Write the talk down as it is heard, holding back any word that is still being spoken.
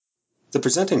The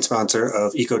presenting sponsor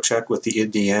of EcoCheck with the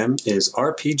IDDM is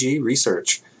RPG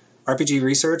Research. RPG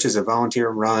Research is a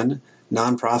volunteer-run,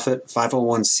 nonprofit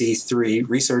 501c3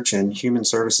 research and human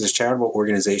services charitable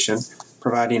organization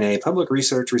providing a public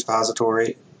research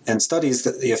repository and studies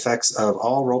the effects of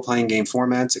all role-playing game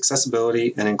formats,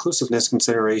 accessibility, and inclusiveness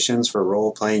considerations for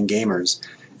role-playing gamers,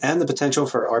 and the potential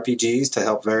for RPGs to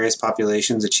help various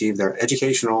populations achieve their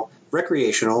educational,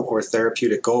 recreational, or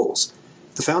therapeutic goals.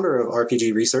 The founder of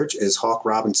RPG Research is Hawk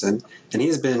Robinson, and he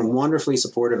has been wonderfully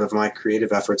supportive of my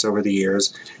creative efforts over the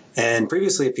years, and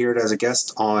previously appeared as a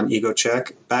guest on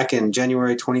EcoCheck back in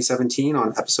January 2017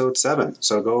 on episode 7.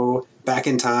 So go back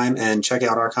in time and check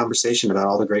out our conversation about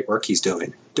all the great work he's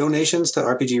doing. Donations to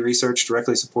RPG Research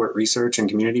directly support research and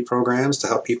community programs to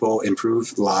help people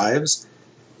improve lives,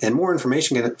 and more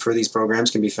information for these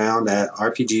programs can be found at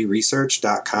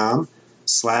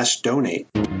rpgresearch.com/donate.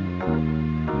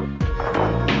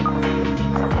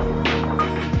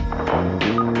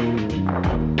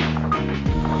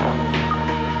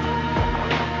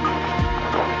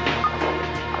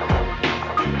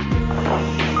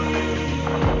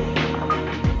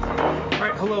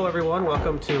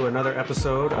 Welcome to another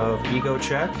episode of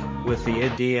EcoCheck with the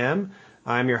IDDM.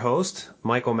 I'm your host,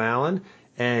 Michael Mallon,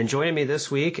 and joining me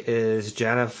this week is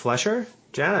Jana Flesher.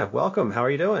 Jana, welcome. How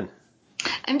are you doing?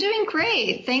 I'm doing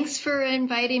great. Thanks for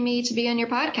inviting me to be on your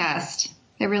podcast.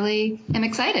 I really am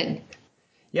excited.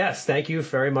 Yes, thank you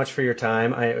very much for your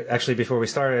time. Actually, before we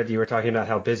started, you were talking about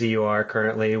how busy you are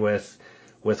currently with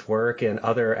work and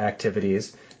other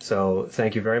activities. So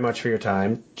thank you very much for your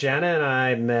time. Jana and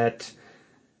I met,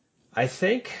 I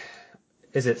think,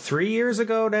 is it 3 years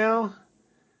ago now?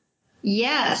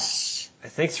 Yes. I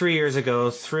think 3 years ago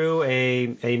through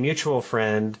a mutual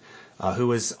friend who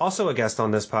was also a guest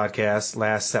on this podcast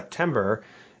last September,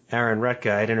 Aaron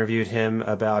Retka. I'd interviewed him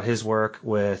about his work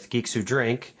with Geeks Who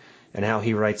Drink and how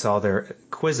he writes all their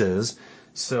quizzes.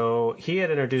 So he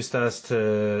had introduced us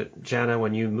to Jana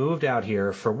when you moved out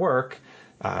here for work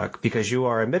because you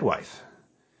are a midwife.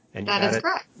 And that is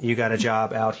correct. You got a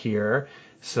job out here.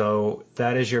 So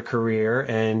that is your career,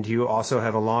 and you also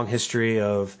have a long history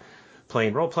of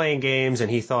playing role-playing games,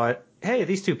 and he thought, hey,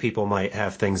 these two people might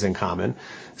have things in common.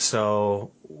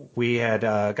 So we had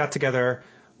got together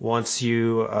once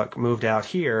you moved out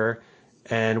here,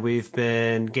 and we've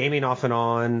been gaming off and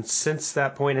on since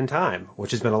that point in time, which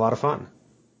has been a lot of fun.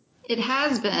 It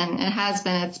has been.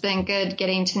 It's been good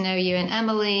getting to know you and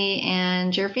Emily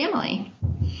and your family.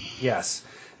 Yes.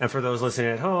 And for those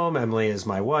listening at home, Emily is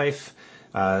my wife.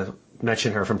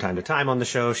 Mention her from time to time on the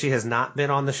show. She has not been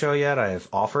on the show yet. I have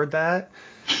offered that.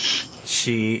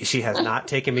 She has not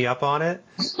taken me up on it.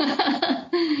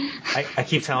 I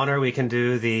keep telling her we can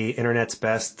do the internet's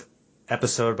best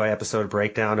episode by episode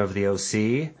breakdown of the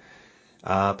OC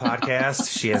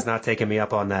podcast. She has not taken me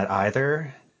up on that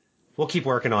either. We'll keep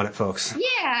working on it, folks.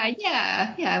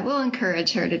 Yeah. We'll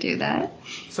encourage her to do that.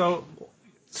 So,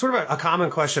 sort of a common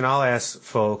question I'll ask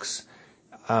folks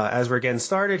as we're getting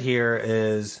started here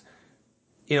is,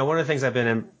 one of the things I've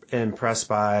been impressed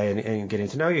by and getting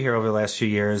to know you here over the last few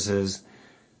years is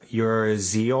your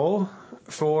zeal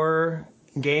for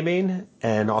gaming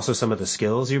and also some of the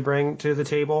skills you bring to the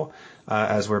table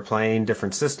as we're playing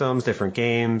different systems, different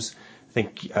games. I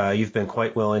think you've been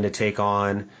quite willing to take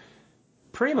on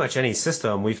pretty much any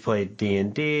system. We've played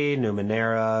D&D,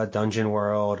 Numenera, Dungeon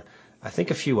World. I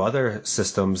think a few other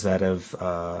systems that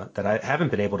I haven't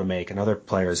been able to make and other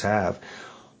players have.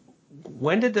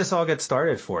 When did this all get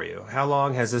started for you? How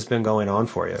long has this been going on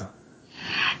for you?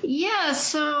 Yeah,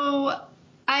 so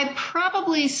I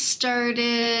probably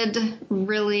started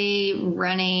really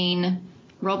running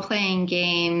role-playing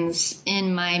games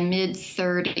in my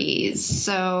mid-30s.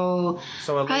 So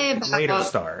a later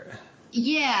start.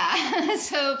 Yeah,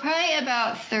 so probably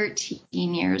about 13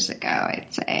 years ago,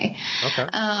 I'd say. Okay.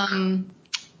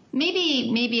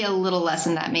 Maybe a little less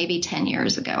than that, maybe 10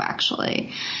 years ago,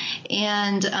 actually.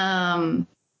 And I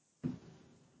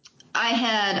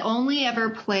had only ever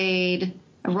played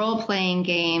role-playing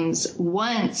games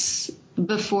once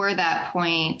before that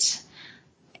point,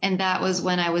 and that was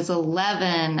when I was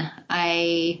 11.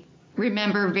 I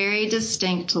remember very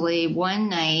distinctly one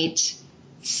night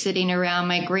sitting around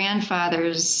my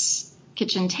grandfather's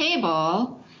kitchen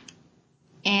table,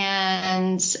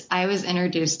 and I was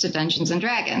introduced to Dungeons and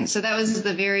Dragons. So that was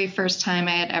the very first time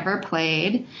I had ever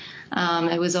played.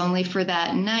 It was only for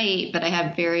that night, but I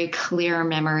have very clear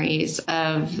memories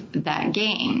of that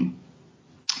game.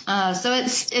 So it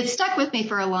stuck with me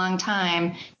for a long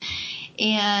time.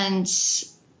 And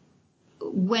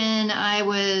when I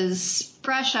was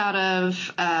fresh out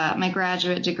of my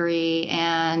graduate degree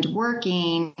and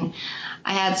working,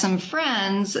 I had some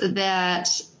friends that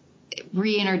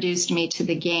reintroduced me to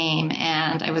the game,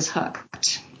 and I was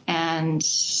hooked and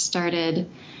started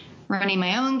running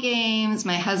my own games.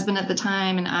 My husband at the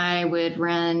time and I would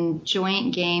run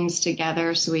joint games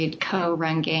together, so we'd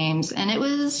co-run games, and it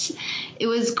was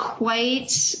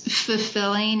quite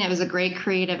fulfilling. It was a great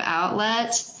creative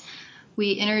outlet.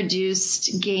 We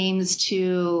introduced games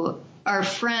to our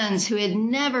friends who had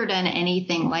never done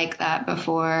anything like that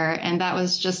before, and that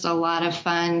was just a lot of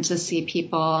fun to see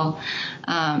people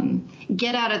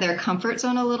get out of their comfort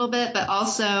zone a little bit, but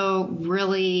also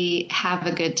really have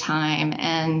a good time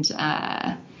and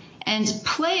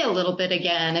play a little bit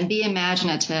again and be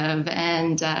imaginative.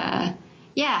 And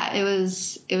yeah, it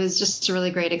was just a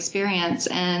really great experience,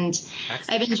 and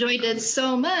I've enjoyed it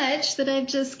so much that I've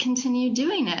just continued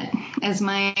doing it as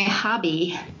my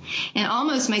hobby and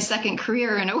almost my second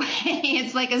career in a way.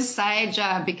 It's like a side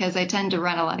job because I tend to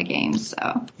run a lot of games.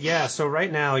 So yeah, so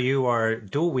right now you are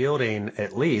dual wielding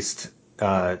at least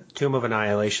Tomb of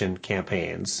Annihilation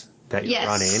campaigns that you're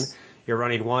running. You're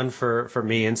running one for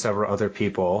me and several other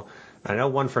people. I know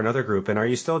one for another group. And are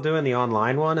you still doing the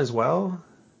online one as well?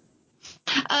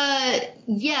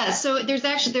 Yeah, so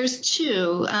there's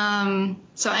two.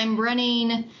 So I'm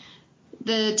running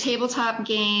the tabletop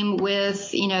game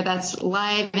with, that's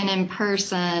live and in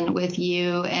person with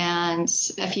you and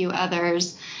a few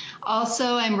others.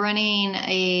 Also, I'm running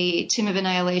a Tomb of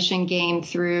Annihilation game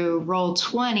through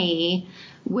Roll20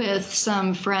 with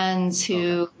some friends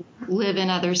who live in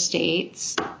other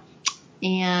states.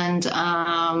 And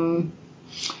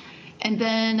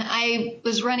then I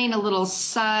was running a little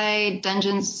side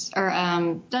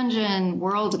dungeon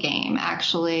world game,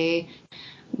 actually,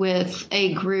 with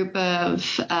a group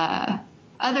of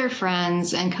other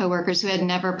friends and coworkers who had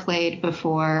never played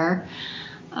before.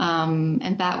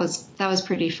 And that was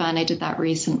pretty fun. I did that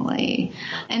recently.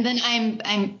 And then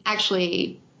I'm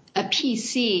actually a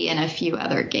PC in a few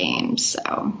other games.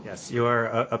 So yes, you're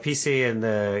a PC in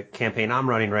the campaign I'm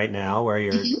running right now, where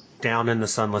you're down in the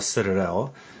Sunless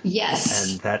Citadel.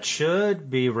 Yes, and that should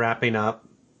be wrapping up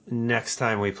next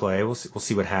time we play. We'll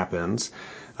see what happens.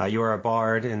 You are a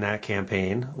bard in that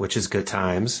campaign, which is good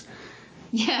times.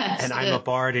 Yes, and I'm a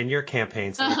bard in your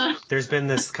campaign. So there's been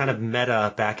this kind of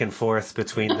meta back and forth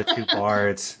between the two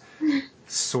bards.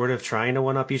 Sort of trying to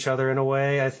one-up each other in a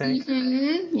way, I think.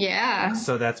 Mm-hmm. Yeah.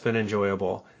 So that's been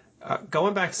enjoyable.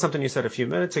 Going back to something you said a few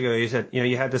minutes ago, you said,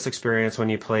 you had this experience when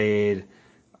you played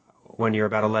when you were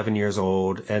about 11 years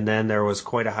old, and then there was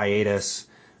quite a hiatus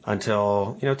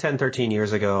until, 10, 13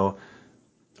 years ago.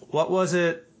 What was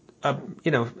it,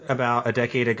 about a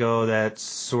decade ago that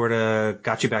sort of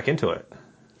got you back into it?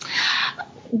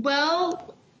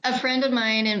 Well, a friend of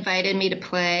mine invited me to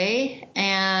play,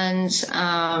 and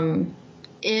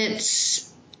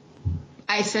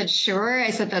I said, sure.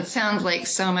 I said, that sounds like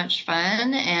so much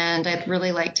fun, and I'd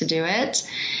really like to do it.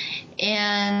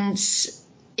 And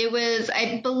it was,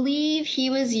 I believe he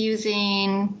was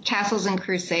using Castles and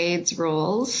Crusades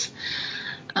rules.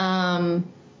 And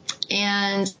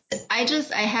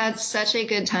I had such a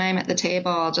good time at the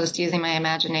table just using my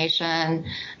imagination.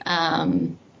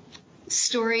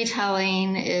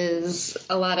 Storytelling is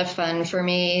a lot of fun for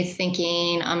me,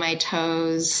 thinking on my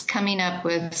toes, coming up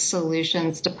with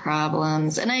solutions to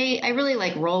problems. And I really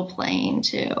like role playing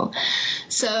too.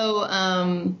 So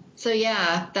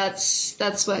yeah,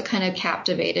 that's what kind of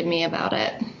captivated me about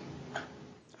it.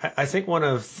 I think one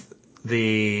of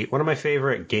my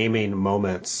favorite gaming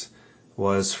moments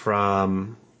was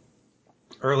from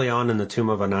early on in the Tomb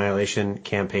of Annihilation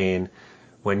campaign,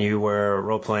 when you were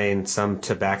role-playing some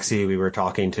tabaxi we were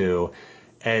talking to,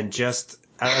 and just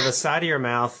out of the side of your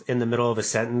mouth in the middle of a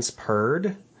sentence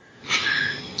purred,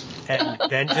 and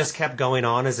then just kept going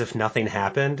on as if nothing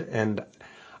happened. And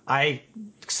I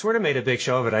sort of made a big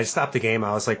show of it. I stopped the game.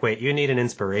 I was like, wait, you need an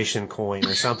inspiration coin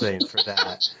or something for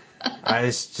that. I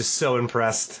was just so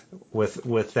impressed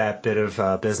with that bit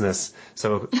of business.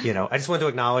 So, I just wanted to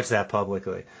acknowledge that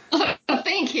publicly.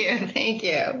 Thank you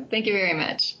very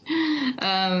much.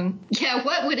 Yeah,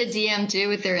 what would a DM do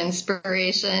with their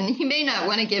inspiration? He may not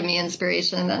want to give me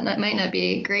inspiration. That might not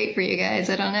be great for you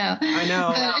guys. I don't know. I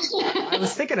know. I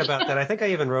was thinking about that. I think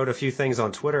I even wrote a few things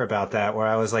on Twitter about that, where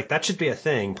I was like, that should be a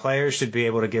thing. Players should be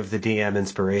able to give the DM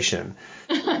inspiration.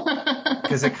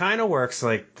 Because it kind of works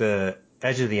like the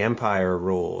Edge of the Empire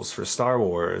rules for Star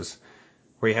Wars,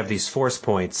 where you have these force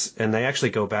points, and they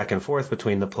actually go back and forth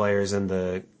between the players and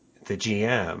the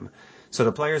GM. So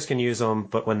the players can use them,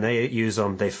 but when they use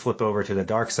them, they flip over to the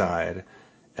dark side,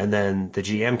 and then the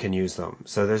GM can use them.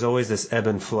 So there's always this ebb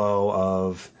and flow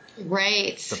of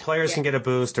Right. The players can get a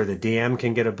boost, or the DM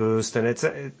can get a boost, and it's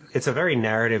a very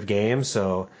narrative game,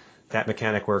 so that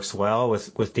mechanic works well.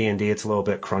 With D&D, it's a little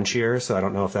bit crunchier, so I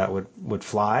don't know if that would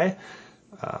fly,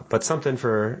 but something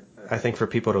I think for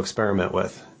people to experiment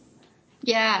with.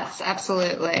 Yes,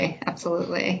 absolutely.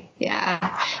 Absolutely.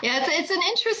 Yeah. Yeah, it's an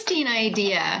interesting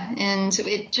idea, and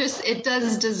it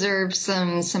does deserve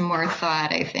some more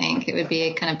thought, I think. It would be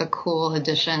a kind of a cool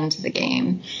addition to the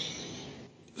game.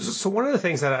 So one of the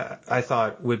things that I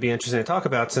thought would be interesting to talk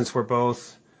about, since we're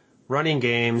both running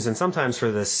games and sometimes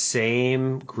for the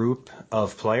same group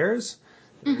of players,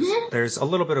 there's a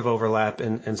little bit of overlap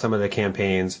in some of the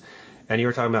campaigns. And you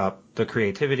were talking about the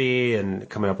creativity and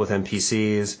coming up with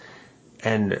NPCs.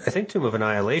 And I think Tomb of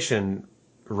Annihilation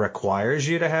requires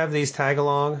you to have these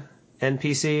tag-along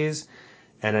NPCs.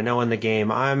 And I know in the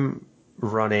game I'm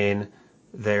running,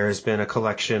 there's been a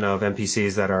collection of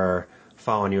NPCs that are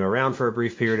following you around for a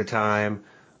brief period of time,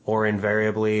 or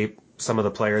invariably some of the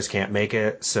players can't make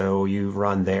it, so you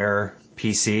run their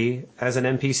PC as an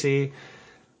NPC.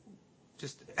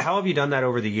 Just how have you done that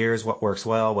over the years? What works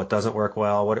well? What doesn't work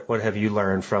well? What have you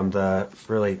learned from the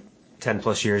really 10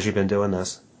 plus years you've been doing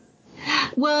this?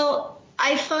 Well,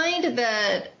 I find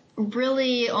that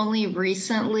really only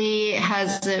recently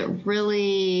has it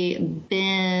really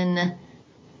been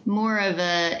more of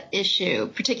a issue,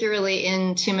 particularly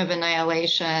in Tomb of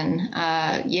Annihilation.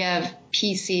 You have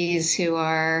PCs who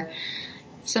are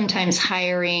sometimes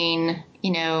hiring,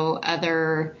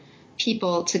 other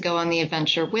people to go on the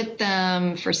adventure with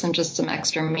them for some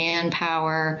extra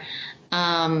manpower.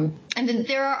 And then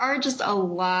there are just a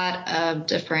lot of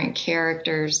different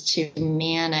characters to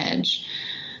manage.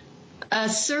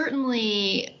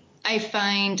 Certainly, I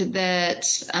find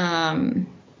that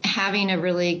having a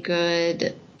really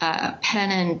good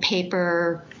pen and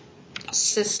paper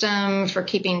system for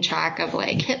keeping track of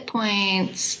like hit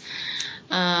points,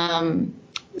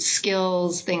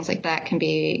 skills, things like that can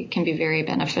be very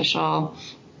beneficial.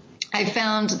 I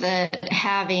found that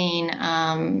having,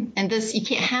 and this, you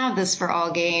can't have this for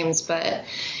all games, but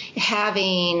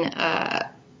having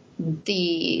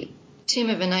the Tomb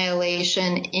of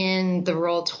Annihilation in the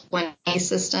Roll20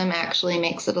 system actually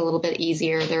makes it a little bit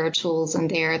easier. There are tools in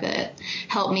there that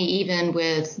help me even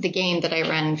with the game that I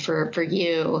run for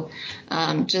you,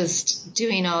 just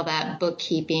doing all that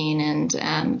bookkeeping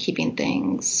and keeping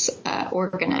things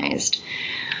organized.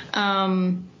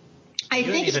 You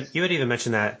had even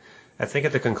mentioned that, I think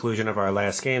at the conclusion of our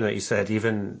last game, that you said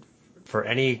even for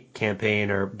any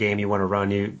campaign or game you want to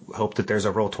run, you hope that there's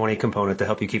a Roll20 component to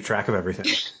help you keep track of everything.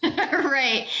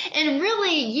 Right. And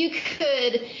really, you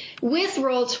could, with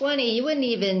Roll20, you wouldn't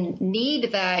even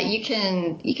need that. You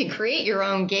can create your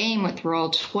own game with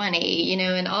Roll20,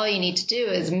 and all you need to do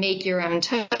is make your own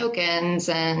tokens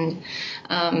and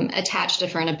attach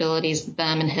different abilities to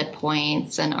them and hit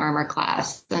points and armor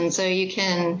class. And so you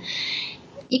can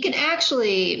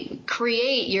actually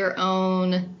create your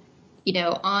own,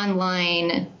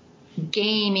 online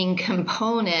gaming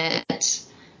component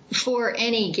for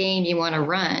any game you want to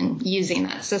run using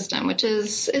that system, which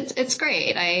is, it's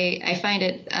great. I find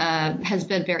it has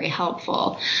been very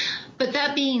helpful. But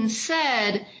that being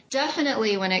said,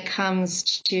 definitely when it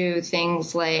comes to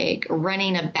things like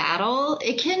running a battle,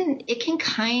 it can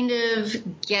kind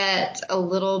of get a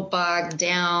little bogged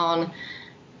down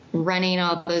running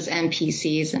all those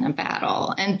NPCs in a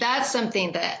battle. And that's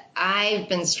something that I've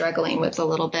been struggling with a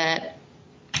little bit.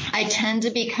 I tend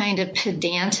to be kind of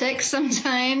pedantic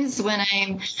sometimes when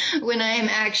I'm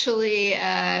actually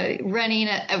running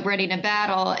a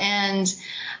battle, and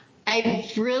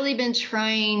I've really been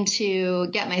trying to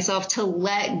get myself to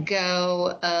let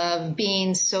go of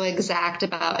being so exact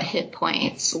about hit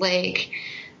points. Like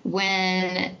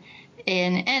when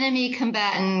an enemy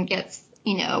combatant gets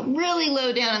really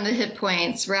low down on the hit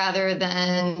points, rather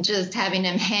than just having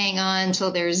them hang on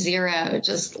until they're zero,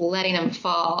 just letting them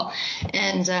fall.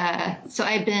 And so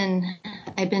I've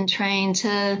been trying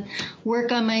to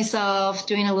work on myself,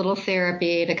 doing a little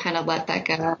therapy to kind of let that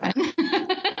go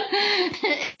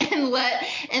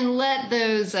and let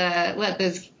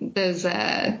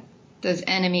those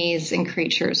enemies and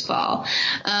creatures fall.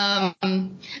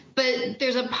 But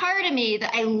there's a part of me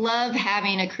that I love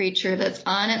having a creature that's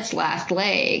on its last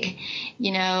leg,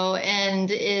 and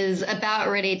is about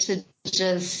ready to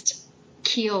just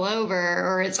keel over,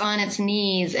 or it's on its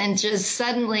knees, and just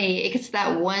suddenly it gets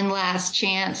that one last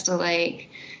chance to like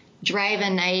drive a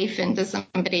knife into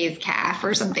somebody's calf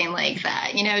or something like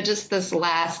that. Just this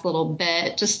last little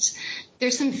bit. Just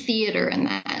there's some theater in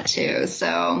that too.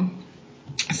 So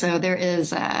there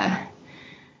is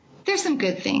there's some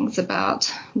good things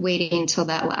about waiting till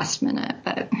that last minute,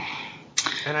 but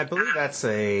And I believe that's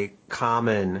a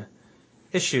common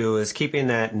issue, is keeping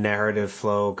that narrative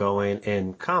flow going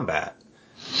in combat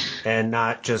and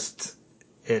not just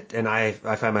it. And I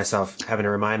find myself having to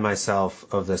remind myself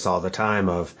of this all the time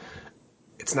of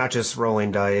it's not just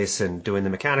rolling dice and doing the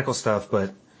mechanical stuff,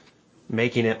 but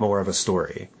making it more of a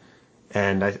story.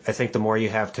 And I think the more you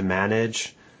have to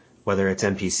manage, whether it's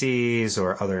NPCs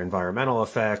or other environmental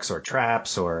effects or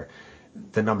traps or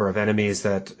the number of enemies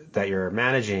that you're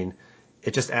managing,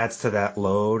 it just adds to that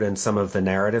load, and some of the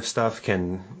narrative stuff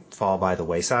can fall by the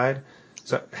wayside.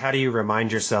 So how do you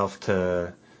remind yourself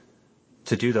to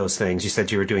do those things? You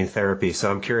said you were doing therapy, so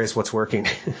I'm curious what's working.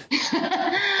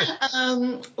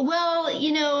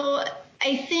 Well,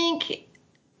 I think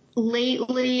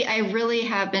lately I really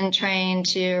have been trying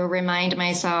to remind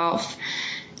myself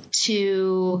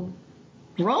to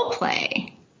role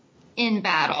play in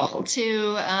battle,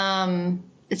 to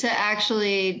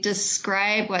actually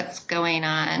describe what's going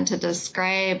on, to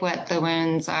describe what the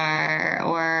wounds are,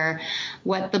 or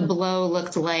what the blow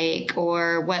looked like,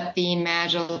 or what the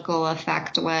magical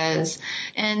effect was.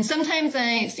 And sometimes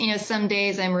some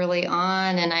days I'm really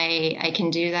on and I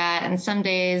can do that. And some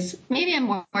days maybe I'm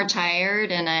more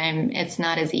tired and it's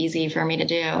not as easy for me to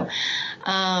do.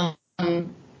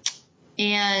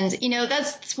 And,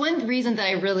 that's one reason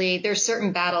that there's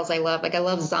certain battles I love. Like I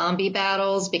love zombie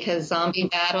battles, because zombie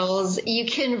battles, I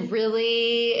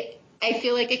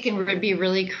feel like it can be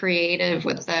really creative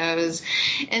with those.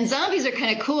 And zombies are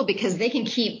kind of cool because they can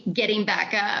keep getting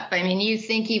back up. I mean, you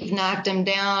think you've knocked them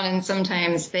down and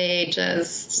sometimes they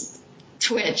just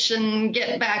twitch and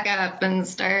get back up and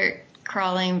start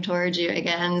crawling towards you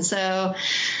again. So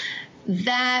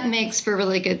that makes for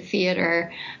really good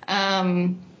theater.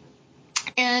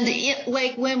 And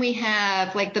when we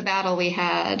have the battle we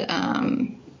had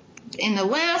in the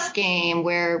last game,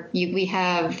 where we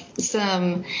have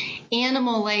some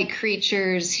animal-like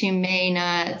creatures who may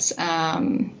not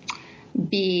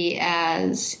be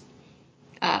as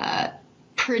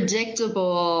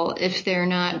predictable if they're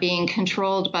not being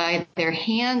controlled by their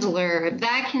handler,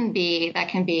 that can be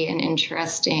an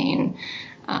interesting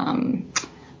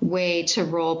way to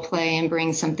role play and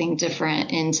bring something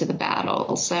different into the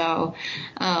battle. So,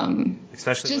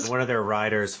 especially when one of their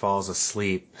riders falls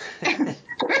asleep.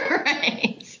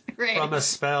 Right. From a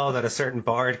spell that a certain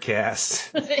bard casts.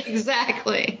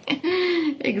 Exactly.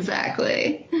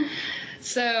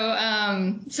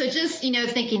 So just,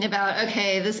 thinking about,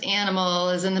 okay, this animal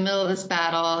is in the middle of this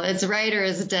battle. Its rider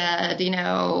is dead.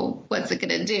 What's it going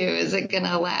to do? Is it going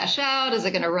to lash out? Is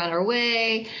it going to run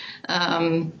away?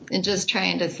 And just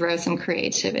trying to throw some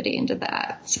creativity into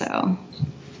that. So.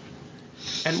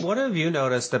 And what have you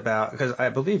noticed about, because I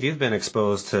believe you've been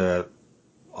exposed to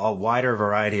a wider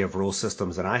variety of rule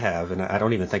systems than I have, and I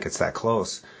don't even think it's that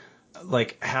close.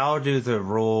 Like, how do the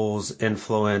rules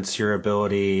influence your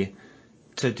ability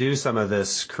to do some of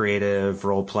this creative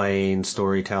role-playing,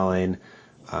 storytelling?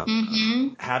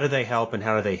 How do they help and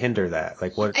how do they hinder that?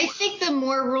 Like, what? I think the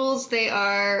more rules they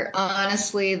are,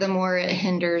 honestly, the more it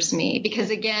hinders me. Because,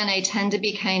 again, I tend to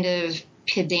be kind of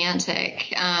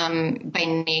pedantic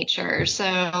by nature.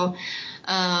 So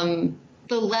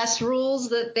the less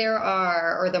rules that there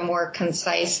are, or the more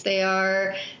concise they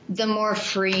are, the more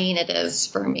freeing it is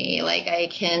for me. Like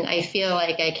I feel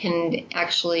like I can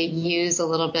actually use a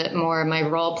little bit more of my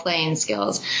role playing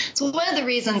skills. So one of the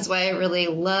reasons why I really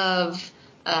love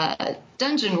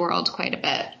Dungeon World quite a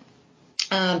bit,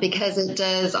 because it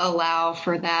does allow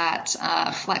for that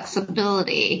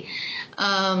flexibility.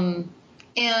 And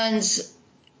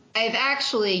I've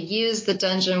actually used the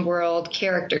Dungeon World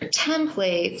character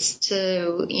templates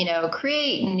to,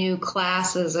 create new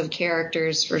classes of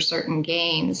characters for certain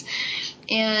games.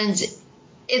 And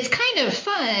it's kind of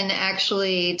fun,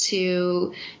 actually,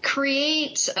 to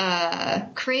create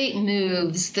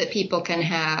moves that people can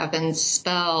have and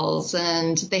spells,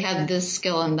 and they have this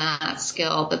skill and that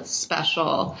skill that's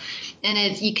special.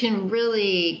 And you can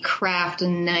really craft a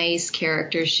nice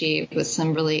character sheet with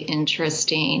some really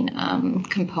interesting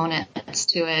components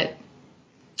to it.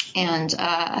 And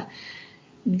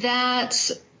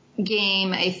that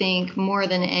game, I think, more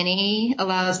than any,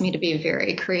 allows me to be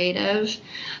very creative.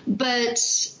 But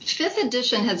 5th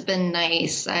edition has been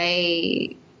nice.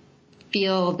 I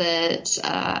feel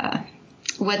that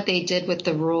what they did with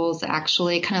the rules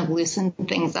actually kind of loosened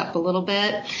things up a little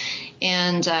bit.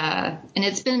 And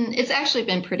it's actually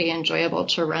been pretty enjoyable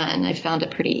to run. I found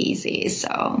it pretty easy.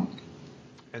 So.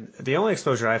 And the only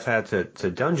exposure I've had to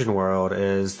Dungeon World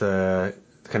is the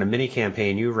kind of mini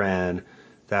campaign you ran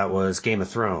that was Game of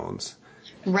Thrones.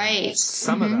 Right.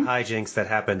 Some of the hijinks that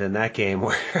happened in that game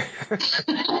were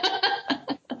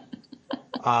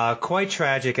Quite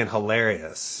tragic and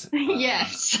hilarious.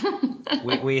 Yes.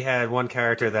 we had one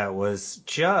character that was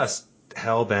just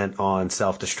hell-bent on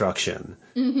self-destruction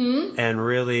and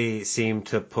really seemed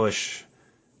to push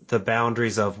the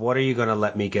boundaries of what are you going to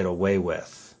let me get away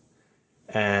with?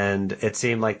 And it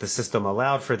seemed like the system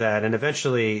allowed for that, and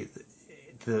eventually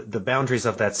the boundaries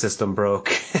of that system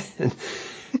broke.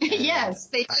 Yes,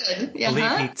 they did. I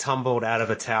believe he tumbled out of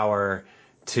a tower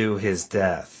to his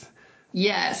death.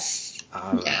 Yes.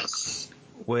 Yes.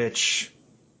 Which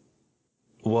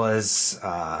was,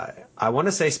 I want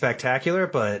to say spectacular,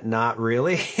 but not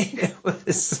really.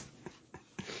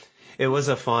 It was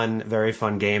a fun, very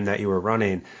fun game that you were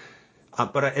running.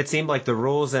 But it seemed like the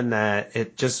rules in that,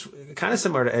 it just kind of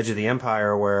similar to Edge of the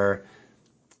Empire, where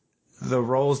the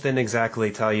roles didn't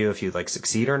exactly tell you if you like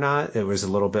succeed or not. It was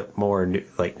a little bit more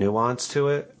nuance to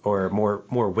it, or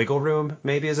more wiggle room,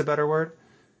 maybe is a better word.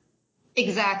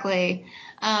 Exactly.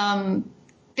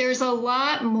 There's a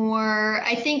lot more,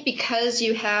 I think, because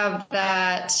you have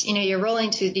that, you're rolling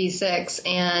 2d6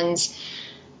 and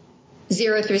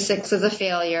 0 through 6 is a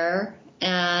failure.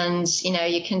 And,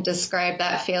 you can describe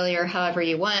that failure however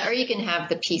you want, or you can have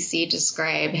the PC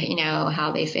describe,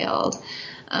 how they failed,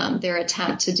 their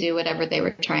attempt to do whatever they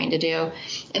were trying to do.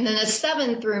 And then a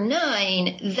 7 through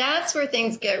 9, that's where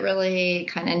things get really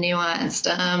kind of nuanced.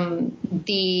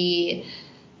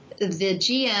 The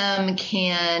GM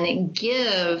can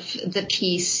give the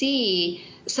PC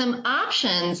some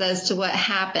options as to what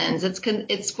happens.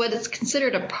 It's what is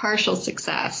considered a partial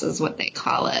success is what they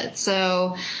call it.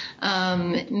 So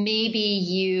maybe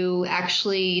you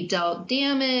actually dealt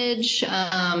damage,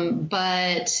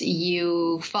 but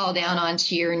you fall down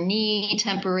onto your knee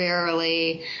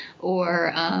temporarily,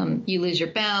 or you lose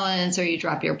your balance, or you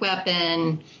drop your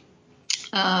weapon.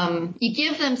 You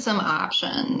give them some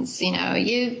options.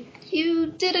 You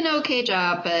did an okay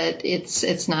job, but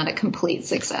it's not a complete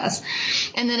success.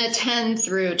 And then a 10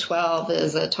 through 12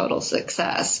 is a total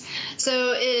success.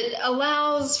 So it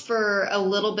allows for a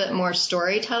little bit more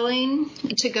storytelling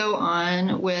to go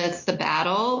on with the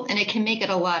battle, and it can make it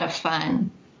a lot of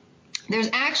fun. There's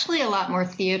actually a lot more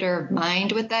theater of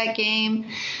mind with that game.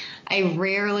 I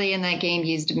rarely in that game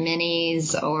used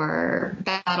minis or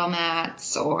battle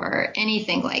mats or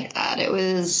anything like that. It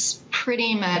was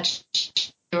pretty much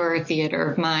pure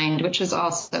theater of mind, which was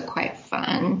also quite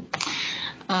fun.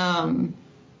 And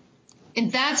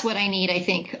that's what I need, I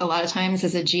think, a lot of times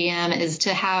as a GM, is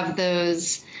to have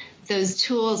those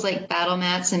tools like battle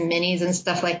mats and minis and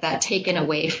stuff like that taken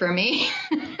away from me.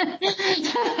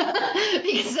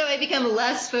 So I become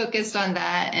less focused on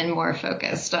that and more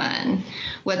focused on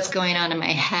what's going on in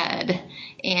my head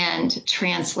and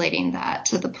translating that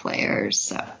to the players.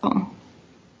 So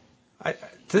I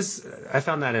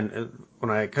found that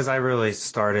because I really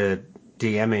started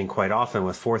DMing quite often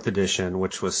with 4th edition,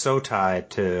 which was so tied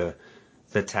to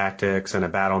the tactics and a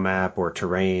battle map or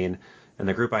terrain. And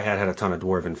the group I had a ton of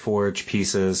Dwarven Forge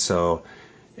pieces, so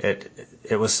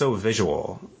it was so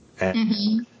visual.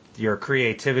 And your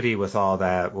creativity with all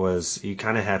that was, you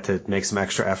kind of had to make some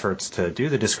extra efforts to do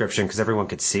the description because everyone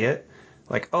could see it.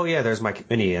 Like, oh yeah, there's my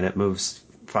mini and it moves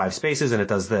 5 spaces and it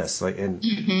does this.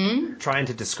 Trying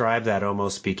to describe that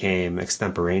almost became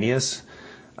extemporaneous.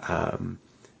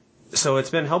 So it's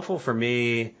been helpful for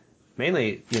me,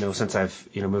 mainly, since I've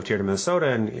moved here to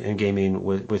Minnesota and gaming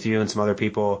with you and some other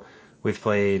people. We've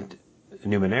played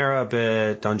Numenera a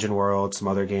bit, Dungeon World, some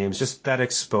other games. Just that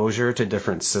exposure to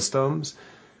different systems,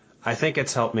 I think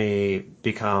it's helped me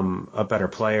become a better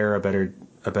player, a better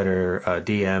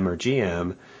DM or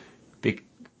GM,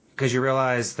 because you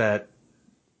realize that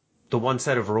the one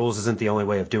set of rules isn't the only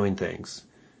way of doing things.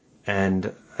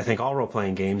 And I think all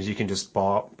role-playing games, you can just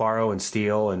borrow and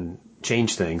steal and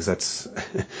change things. That's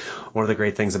one of the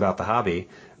great things about the hobby.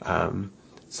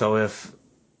 So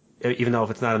even though if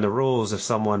it's not in the rules, if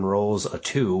someone rolls a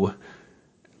 2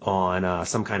 on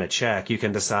some kind of check, you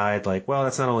can decide well,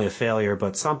 that's not only a failure,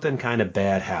 but something kind of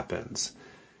bad happens.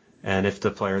 And if the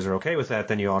players are okay with that,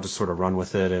 then you all just sort of run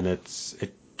with it, and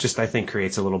it just, I think,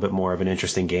 creates a little bit more of an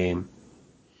interesting game.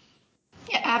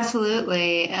 Yeah,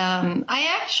 absolutely.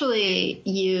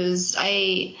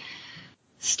 I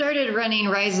started running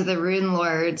Rise of the Rune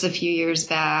Lords a few years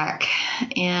back,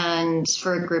 and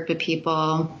for a group of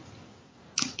people.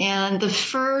 And the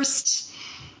first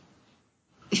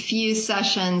few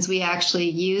sessions, we actually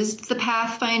used the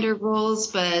Pathfinder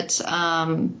rules, but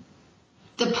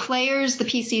the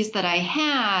PCs that I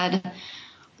had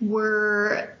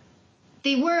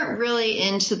they weren't really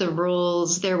into the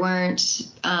rules. They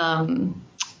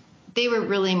were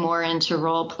really more into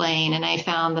role playing, and I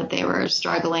found that they were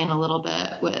struggling a little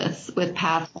bit with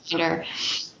Pathfinder.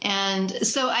 And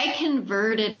so I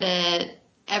converted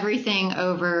everything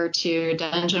over to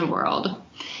Dungeon World,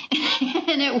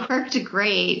 and it worked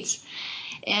great.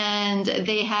 And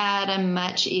they had a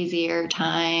much easier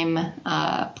time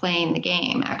playing the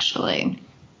game, actually.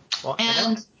 Well,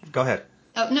 go ahead.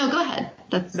 Oh, no, go ahead.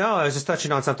 No, I was just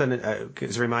touching on something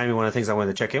because it reminded me of one of the things I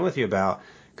wanted to check in with you about.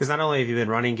 Because not only have you been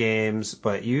running games,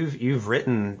 but you've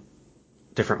written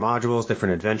different modules,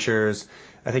 different adventures.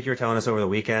 I think you were telling us over the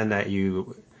weekend that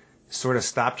you sort of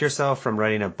stopped yourself from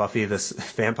writing a Buffy the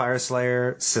Vampire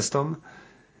Slayer system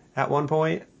at one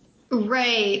point.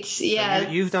 Right, yeah. So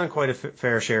you've done quite a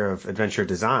fair share of adventure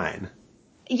design.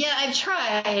 Yeah, I've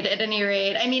tried at any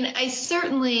rate. I mean, I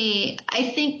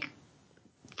think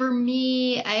for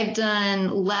me, I've done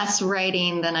less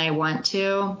writing than I want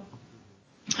to.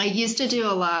 I used to do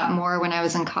a lot more when I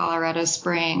was in Colorado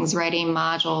Springs, writing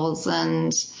modules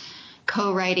and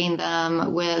co-writing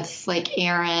them with like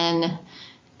Aaron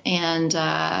and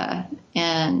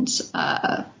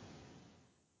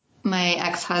my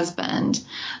ex-husband.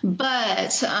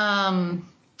 But I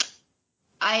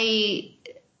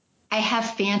have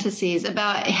fantasies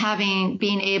about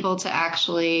being able to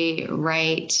actually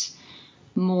write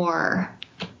more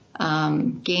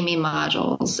gaming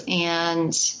modules.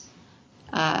 And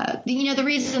the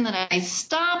reason that I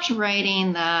stopped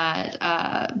writing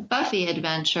that Buffy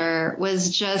adventure was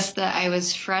just that I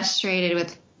was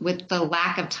frustrated with the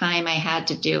lack of time I had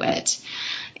to do it.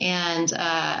 And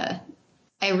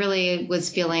I really was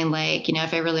feeling like,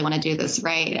 if I really want to do this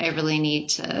right, I really need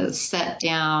to sit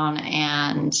down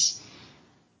and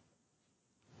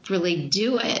really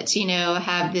do it,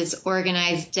 have this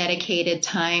organized, dedicated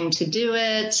time to do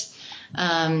it,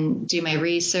 do my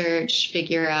research,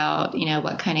 figure out,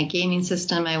 what kind of gaming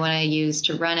system I want to use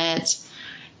to run it.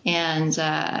 And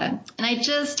I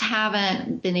just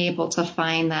haven't been able to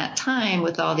find that time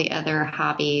with all the other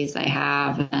hobbies I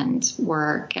have and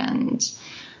work and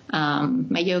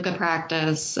my yoga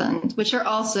practice, and which are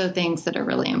also things that are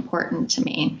really important to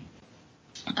me.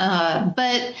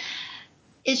 But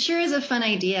it sure is a fun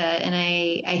idea, and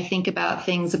I think about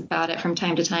things about it from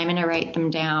time to time, and I write them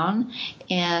down,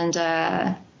 and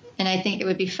I think it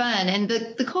would be fun. And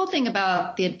the cool thing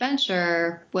about the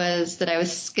adventure was that I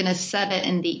was going to set it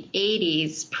in the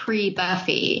 80s,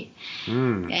 pre-Buffy,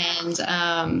 and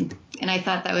I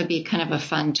thought that would be kind of a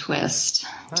fun twist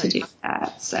to do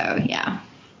that. So yeah.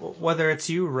 Whether it's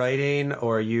you writing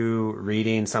or you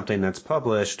reading something that's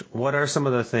published, what are some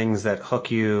of the things that hook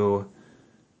you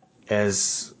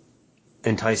as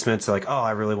enticements? Like, oh,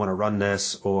 I really want to run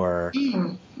this, or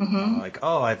like,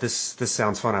 oh, this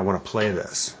sounds fun, I want to play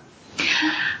this.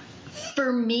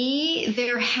 For me,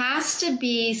 there has to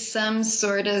be some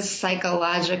sort of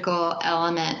psychological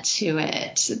element to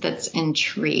it that's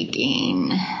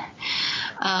intriguing,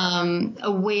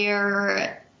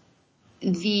 where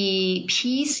the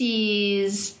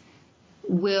PCs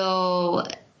will,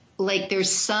 like,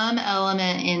 there's some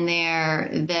element in there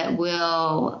that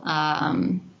will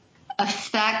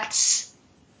affect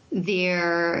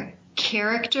their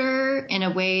character in a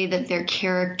way that their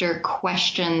character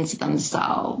questions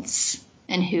themselves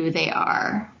and who they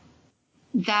are.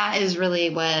 That is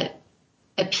really what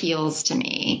appeals to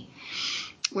me,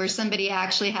 where somebody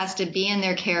actually has to be in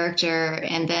their character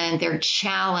and then they're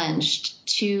challenged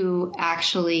to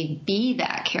actually be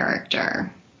that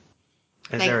character.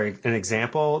 Is there an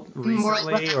example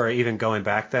recently or even going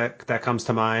back that comes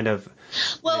to mind of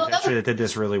an adventure that did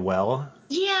this really well?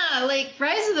 Yeah, like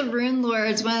Rise of the Rune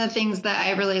Lords, one of the things that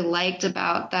I really liked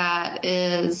about that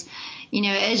is,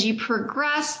 as you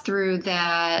progress through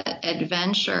that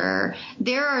adventure,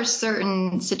 there are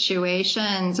certain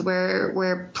situations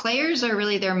where players are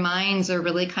really, their minds are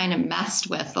really kind of messed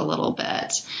with a little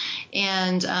bit.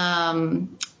 And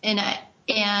I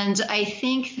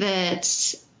think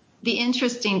that the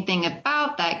interesting thing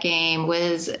about that game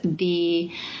was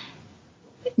the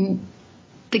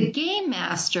game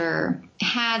master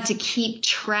had to keep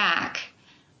track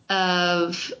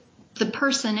of the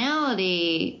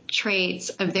personality traits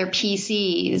of their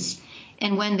PCs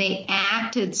and when they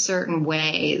acted certain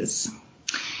ways,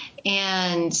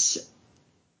 and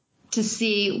to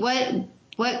see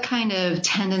what kind of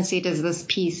tendency does this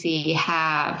PC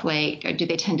have? Like, do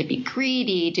they tend to be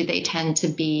greedy? Do they tend to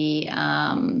be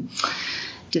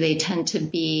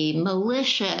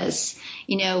malicious?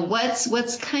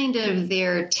 What's kind of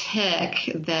their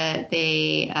tick that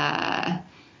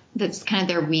that's kind of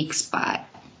their weak spot.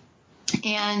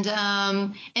 And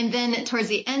then towards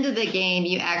the end of the game,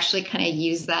 you actually kind of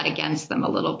use that against them a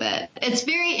little bit. It's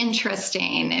very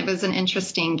interesting. It was an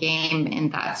interesting game in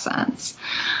that sense.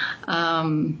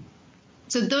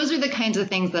 So those are the kinds of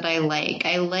things that I like.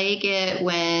 I like it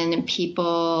when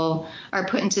people are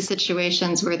put into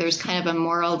situations where there's kind of a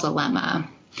moral dilemma,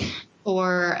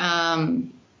 or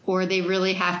they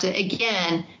really have to,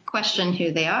 again, question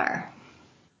who they are.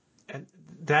 And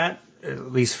that,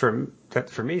 at least for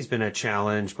me, has been a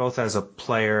challenge, both as a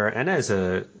player and as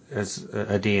a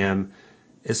DM,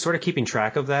 is sort of keeping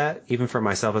track of that, even for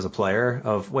myself as a player,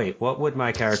 of, wait, what would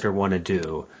my character want to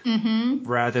do? Mm-hmm.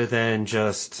 Rather than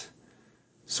just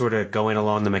sort of going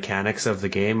along the mechanics of the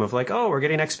game of like, oh, we're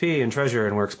getting XP and treasure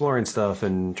and we're exploring stuff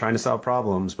and trying to solve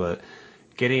problems, but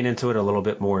getting into it a little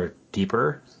bit more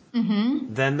deeper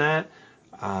than that.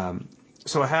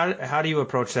 So how do you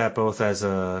approach that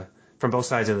from both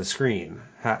sides of the screen?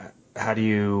 How do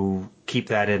you keep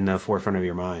that in the forefront of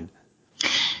your mind?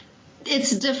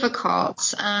 It's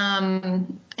difficult.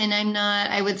 And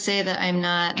I would say that I'm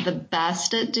not the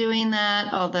best at doing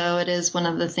that, although it is one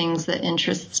of the things that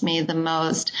interests me the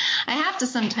most. I have to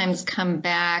sometimes come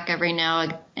back every now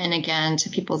and again to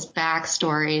people's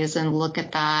backstories and look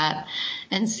at that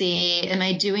and see, am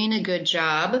I doing a good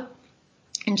job?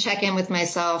 And check in with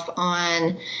myself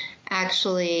on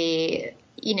actually,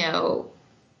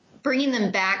 bringing them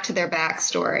back to their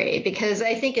backstory, because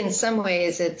I think in some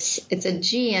ways it's a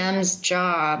GM's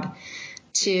job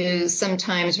to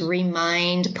sometimes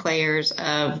remind players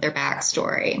of their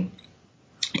backstory.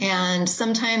 And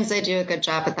sometimes I do a good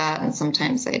job at that and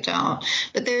sometimes I don't.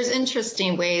 But there's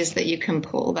interesting ways that you can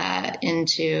pull that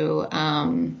into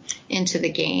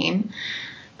the game.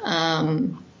 But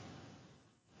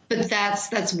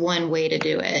that's one way to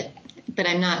do it. But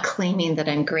I'm not claiming that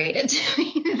I'm great at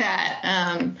doing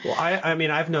that. Well, I mean,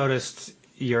 I've noticed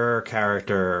your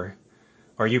character,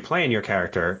 or you playing your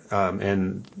character,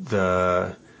 in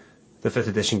the 5th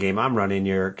edition game I'm running,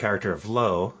 your character of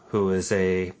Lo, who is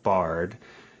a bard.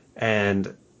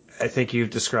 And I think you've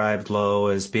described Lo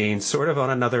as being sort of on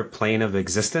another plane of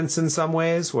existence in some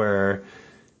ways, where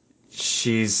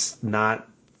she's not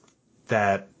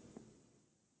that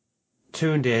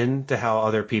tuned in to how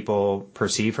other people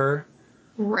perceive her.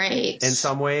 Right. In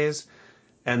some ways.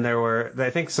 And I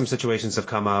think some situations have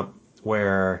come up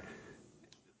where,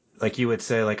 like, you would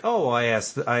say, like, oh, I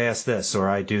asked this, or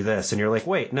I do this. And you're like,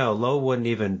 wait, no, Lo wouldn't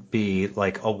even be,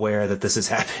 like, aware that this is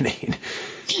happening.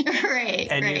 Right.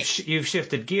 And right. You've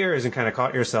shifted gears and kind of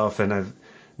caught yourself. And I've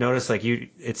noticed, like,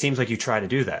 it seems like you try to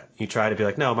do that. You try to be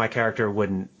like, no, my character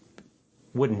wouldn't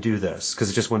do this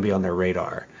because it just wouldn't be on their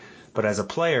radar. But as a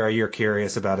player, you're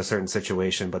curious about a certain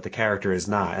situation, but the character is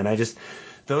not. And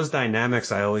those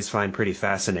dynamics I always find pretty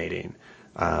fascinating.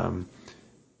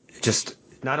 Just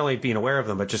not only being aware of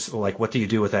them, but just like, what do you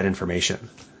do with that information?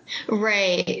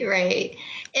 Right.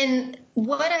 And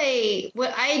what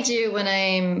I do when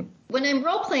I'm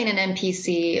role playing an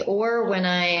NPC, or when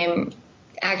I'm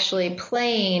actually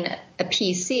playing a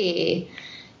PC,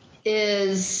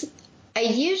 is I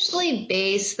usually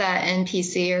base that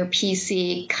NPC or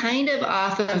PC kind of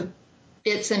off of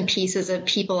bits and pieces of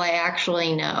people I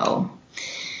actually know,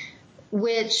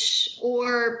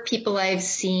 or people I've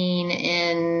seen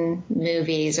in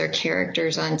movies or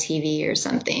characters on TV or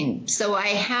something. So I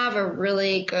have a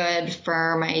really good,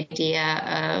 firm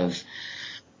idea of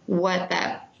what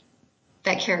that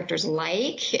character's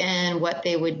like and what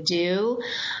they would do.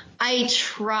 I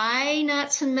try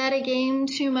not to metagame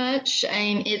too much.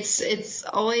 It's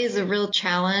always a real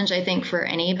challenge, I think, for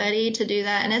anybody to do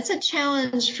that. And it's a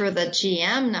challenge for the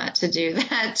GM not to do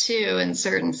that too in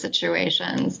certain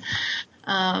situations.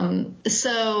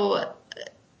 So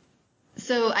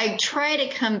I try to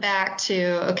come back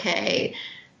to, okay,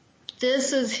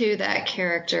 this is who that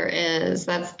character is.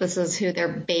 This is who they're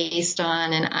based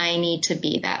on, and I need to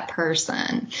be that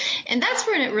person. And that's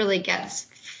when it really gets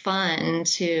fun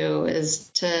too, is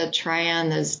to try on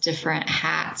those different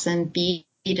hats and be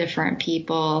different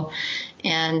people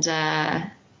and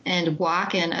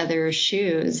walk in other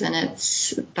shoes. And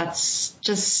that's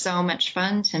just so much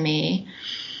fun to me.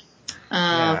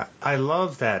 Yeah, I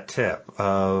love that tip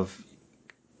of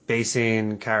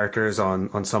basing characters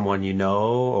on someone you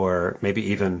know, or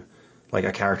maybe even like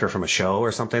a character from a show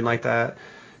or something like that,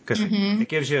 because it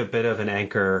gives you a bit of an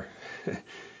anchor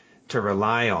to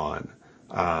rely on.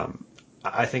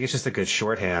 I think it's just a good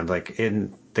shorthand. Like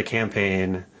in the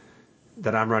campaign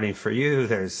that I'm running for you,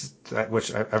 there's,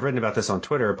 which I've written about this on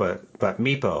Twitter, but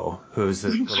Meepo, who's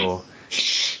this little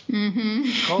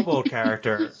kobold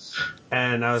character,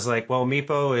 and I was like, well,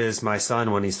 Meepo is my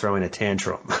son when he's throwing a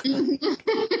tantrum.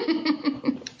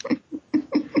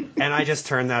 And I just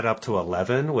turned that up to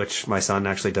 11, which my son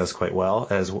actually does quite well.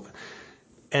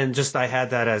 And just I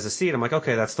had that as a seed. I'm like,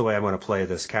 okay, that's the way I'm going to play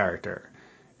this character.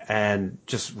 And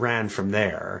just ran from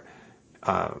there.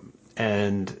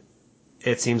 And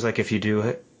it seems like if you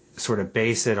do sort of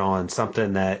base it on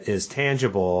something that is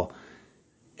tangible,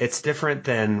 it's different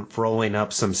than rolling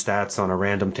up some stats on a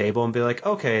random table and be like,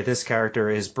 okay, this character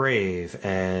is brave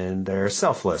and they're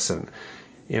selfless, and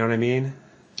you know what I mean?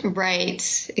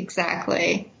 Right.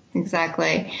 Exactly.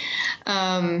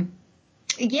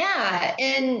 Yeah.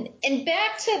 And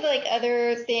back to like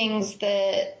other things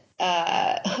that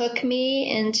hook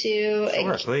me into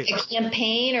a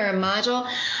campaign or a module.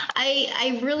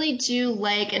 I really do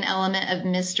like an element of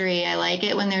mystery. I like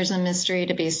it when there's a mystery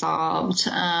to be solved.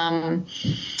 And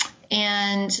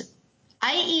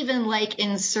I even like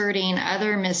inserting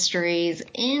other mysteries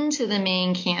into the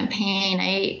main campaign.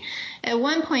 I, at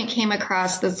one point, came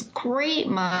across this great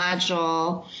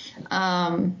module.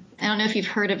 I don't know if you've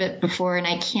heard of it before, and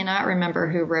I cannot remember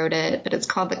who wrote it, but it's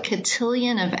called the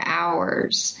Cotillion of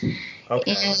Hours.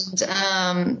 Okay.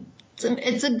 And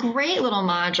it's a great little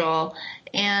module,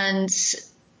 and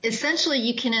essentially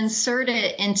you can insert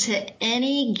it into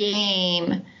any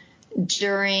game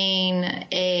during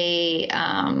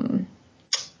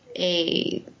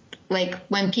like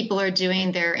when people are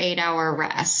doing their 8-hour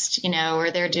rest, or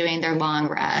they're doing their long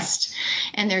rest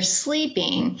and they're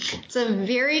sleeping. It's a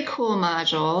very cool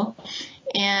module.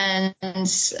 And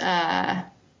it's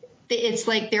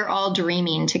like they're all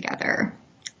dreaming together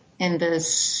in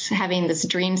having this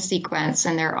dream sequence,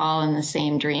 and they're all in the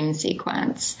same dream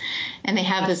sequence. And they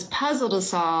have this puzzle to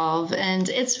solve, and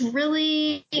it's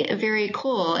really very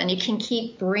cool. And you can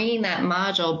keep bringing that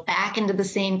module back into the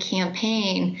same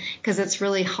campaign because it's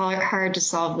really hard to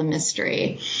solve the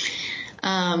mystery.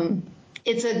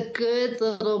 It's a good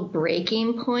little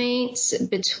breaking point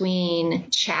between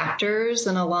chapters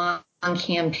in a long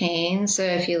campaign. So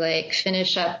if you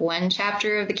finish up one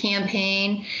chapter of the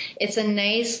campaign, it's a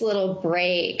nice little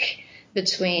break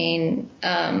between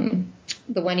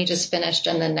the one you just finished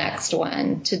and the next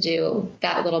one to do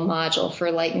that little module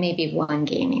for maybe one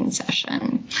gaming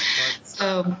session.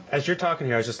 So as you're talking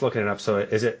here, I was just looking it up. So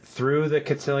is it Through the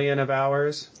Cotillion of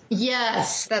Hours?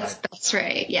 Yes, that's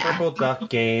right. Yeah. Purple Duck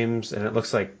Games, and it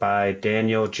looks like by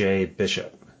Daniel J.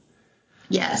 Bishop.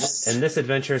 Yes. In this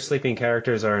adventure, sleeping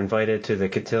characters are invited to the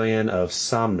Cotillion of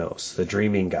Somnos, the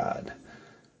dreaming god.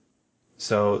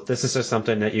 So this is just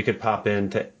something that you could pop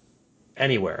into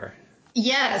anywhere.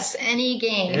 Yes, any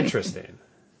game. Interesting.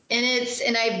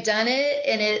 And I've done it,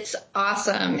 and it's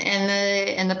awesome,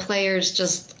 and the players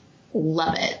just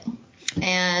love it,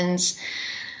 and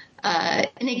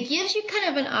it gives you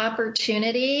kind of an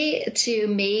opportunity to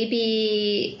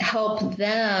maybe help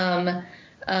them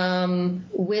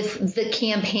with the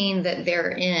campaign that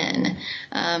they're in.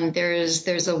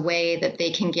 There's a way that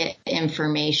they can get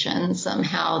information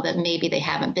somehow that maybe they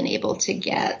haven't been able to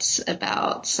get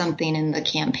about something in the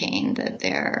campaign that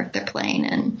they're playing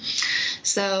in.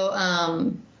 So,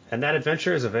 and that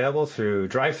adventure is available through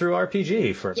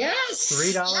DriveThruRPG for $3.50.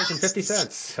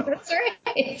 Yes. So.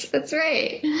 That's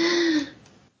right.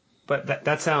 But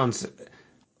that sounds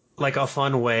like a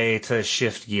fun way to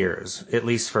shift gears, at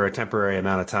least for a temporary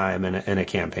amount of time in a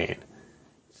campaign.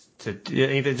 To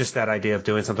even just that idea of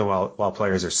doing something while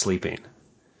players are sleeping.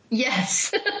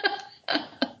 Yes.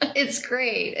 It's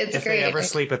great. If they ever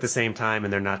sleep at the same time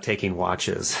and they're not taking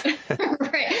watches.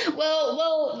 Right. Well,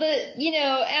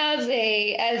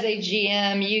 as a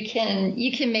GM,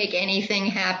 you can make anything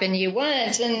happen you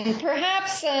want, and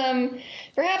perhaps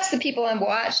the people on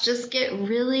watch just get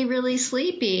really, really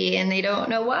sleepy and they don't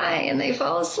know why, and they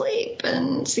fall asleep,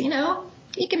 and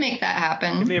you can make that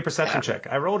happen. Give me a perception check.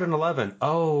 I rolled an 11.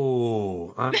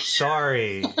 Oh, I'm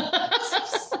sorry.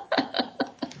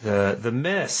 The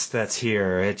mist that's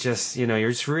here, it just, you're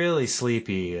just really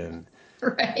sleepy, and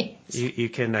right. You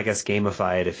can, I guess,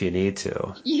 gamify it if you need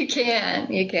to. You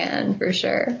can for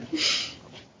sure.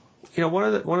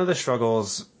 One of the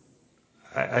struggles,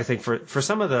 I think for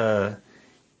some of the,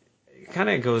 kind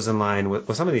of goes in line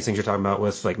with some of these things you're talking about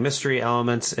with mystery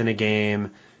elements in a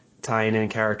game, tying in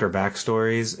character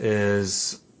backstories,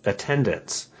 is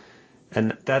attendance.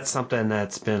 And that's something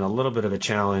that's been a little bit of a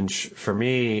challenge for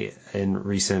me in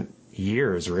recent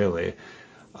years, really,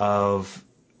 of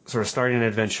sort of starting an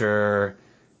adventure,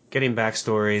 getting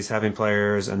backstories, having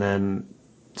players, and then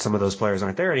some of those players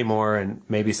aren't there anymore, and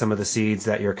maybe some of the seeds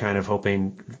that you're kind of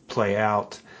hoping play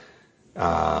out,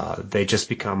 they just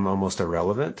become almost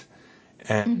irrelevant.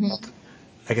 And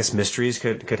I guess mysteries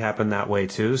could happen that way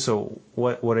too. So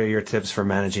what are your tips for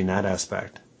managing that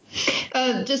aspect?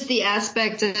 Just the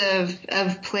aspect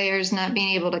of players not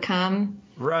being able to come.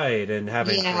 Right, and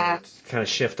having to kind of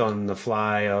shift on the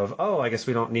fly of, I guess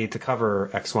we don't need to cover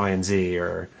X, Y, and Z,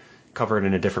 or cover it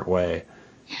in a different way.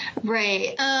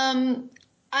 Right.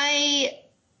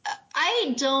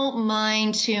 I don't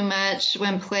mind too much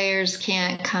when players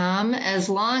can't come, as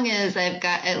long as I've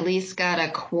got at least got a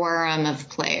quorum of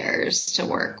players to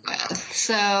work with.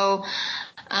 So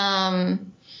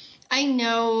I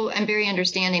know I'm very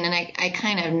understanding, and I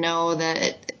kind of know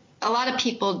that a lot of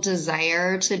people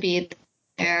desire to be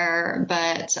there,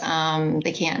 but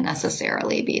they can't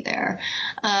necessarily be there.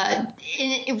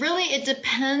 It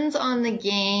depends on the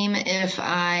game if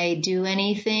I do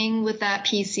anything with that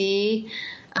PC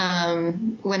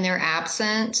when they're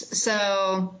absent.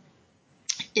 So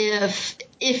if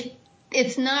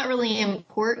it's not really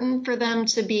important for them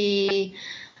to be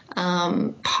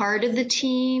part of the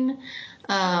team,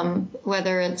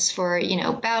 whether it's for,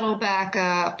 battle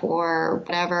backup or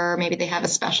whatever, maybe they have a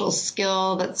special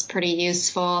skill that's pretty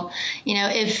useful.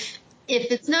 If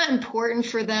it's not important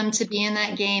for them to be in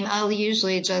that game, I'll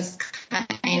usually just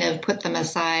kind of put them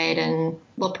aside and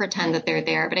we'll pretend that they're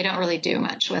there, but I don't really do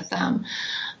much with them.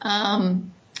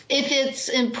 If it's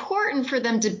important for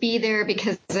them to be there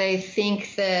because I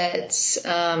think that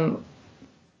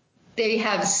they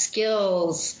have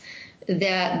skills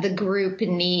that the group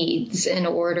needs in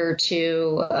order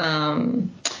to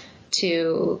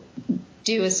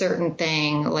do a certain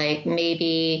thing, like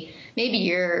maybe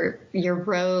your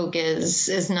rogue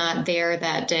is not there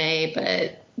that day,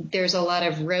 but there's a lot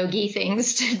of roguey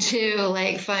things to do,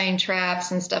 like find traps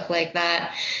and stuff like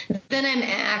that, then I'm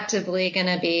actively going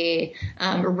to be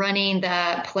running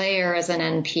that player as an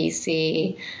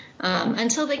NPC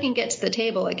until they can get to the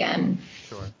table again.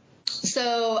 Sure.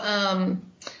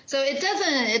 So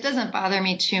it doesn't bother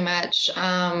me too much.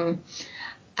 I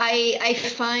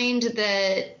find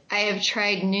that I have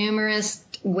tried numerous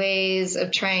ways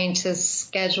of trying to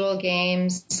schedule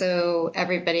games so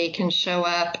everybody can show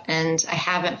up, and I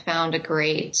haven't found a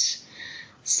great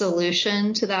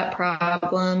solution to that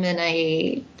problem, and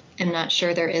I am not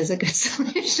sure there is a good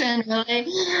solution, really.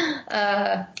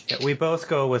 We both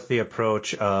go with the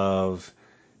approach of,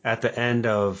 at the end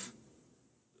of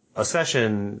a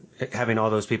session, having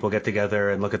all those people get together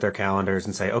and look at their calendars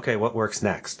and say, okay, what works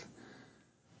next?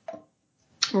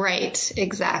 Right,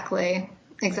 exactly.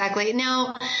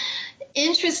 Now,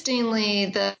 interestingly,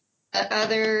 the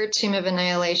other Tomb of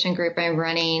Annihilation group I'm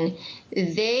running,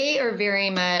 they are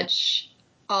very much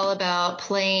all about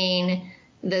playing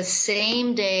the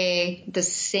same day, the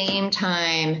same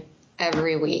time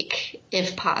every week,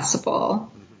 if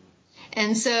possible.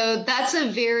 And so that's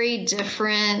a very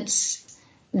different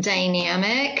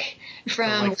dynamic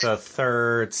from... So like the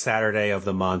third Saturday of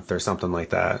the month or something like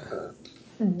that.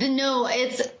 No,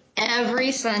 it's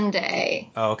every Sunday.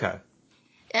 Oh, okay.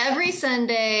 Every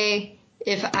Sunday,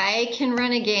 if I can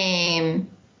run a game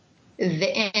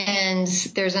and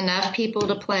there's enough people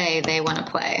to play, they want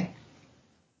to play.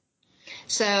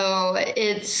 So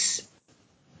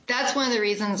that's one of the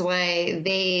reasons why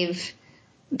they've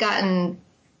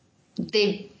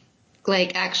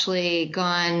actually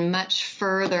gone much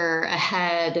further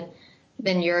ahead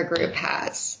than your group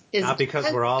has. Not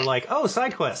because we're all like, oh,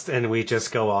 side quest, and we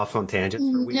just go off on tangents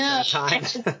for weeks at a time.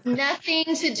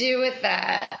 Nothing to do with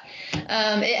that.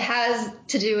 It has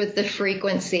to do with the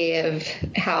frequency of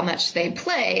how much they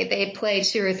play. They play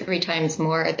 2 or 3 times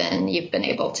more than you've been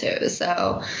able to.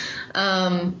 So,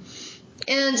 and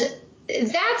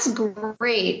that's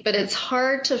great, but it's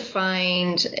hard to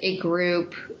find a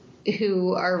group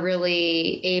who are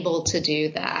really able to do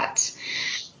that.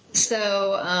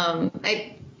 So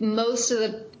most of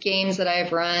the games that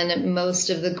I've run,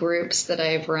 most of the groups that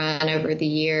I've run over the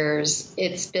years,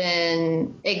 it's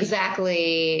been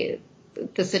exactly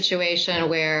the situation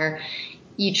where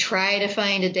you try to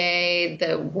find a day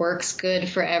that works good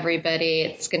for everybody.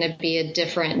 It's going to be a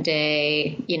different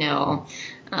day,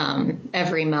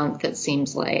 every month, it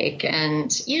seems like.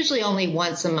 And usually only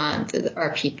once a month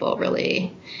are people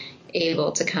really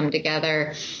able to come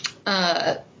together.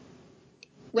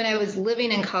 When I was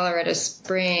living in Colorado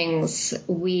Springs,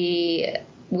 we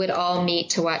would all meet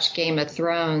to watch Game of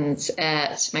Thrones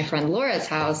at my friend Laura's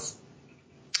house.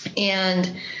 And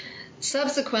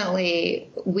subsequently,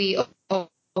 I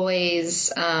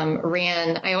always ran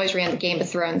the Game of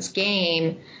Thrones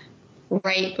game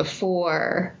right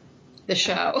before the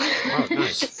show. Oh,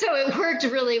 nice. So it worked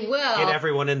really well. Get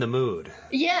everyone in the mood.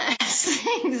 Yes,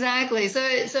 exactly. So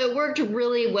it worked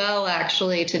really well,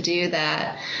 actually, to do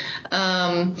that.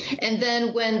 And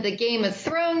then when the Game of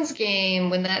Thrones game,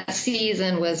 when that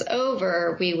season was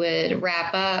over, we would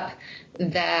wrap up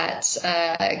that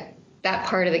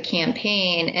part of the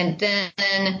campaign, and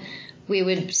then we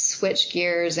would switch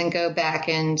gears and go back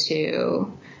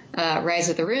into Rise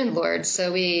of the Rune Lord.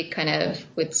 So we kind of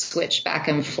would switch back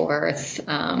and forth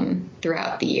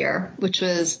throughout the year,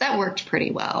 that worked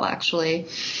pretty well, actually.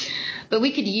 But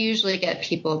we could usually get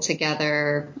people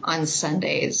together on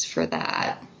Sundays for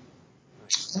that.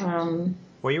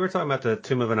 Well, you were talking about the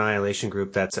Tomb of Annihilation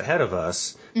group that's ahead of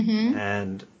us,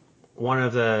 and one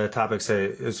of the topics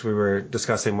as we were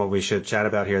discussing what we should chat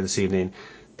about here this evening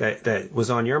that was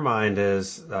on your mind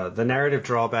is the narrative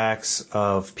drawbacks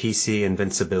of PC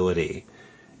invincibility.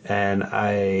 And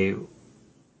I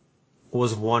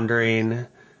was wondering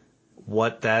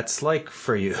what that's like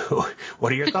for you.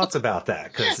 What are your thoughts about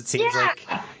that? Because it seems like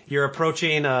you're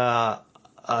approaching a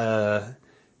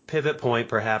pivot point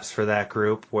perhaps for that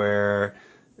group where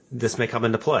this may come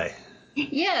into play.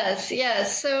 Yes.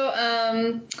 So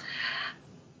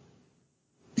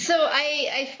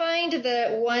I find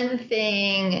that one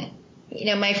thing,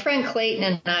 my friend Clayton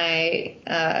and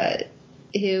I,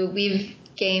 who we've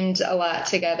gamed a lot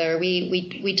together,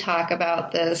 we talk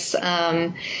about this.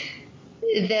 The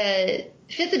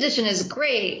 5th edition is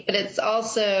great, but it's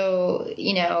also,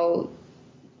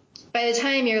 by the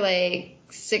time you're like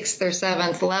 6th or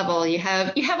 7th level, you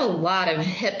have a lot of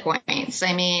hit points.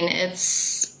 I mean,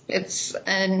 it's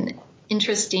an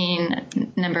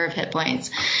interesting number of hit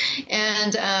points.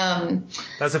 And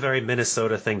that's a very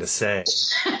Minnesota thing to say.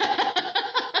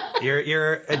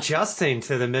 You're adjusting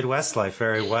to the Midwest life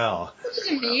very well.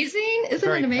 Isn't it amazing? Isn't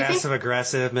very it amazing? Passive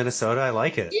aggressive Minnesota. I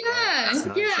like it. Yeah, nice.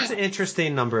 yeah. It's an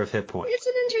interesting number of hit points. It's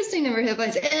an interesting number of hit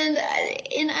points, and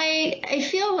I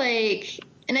feel like,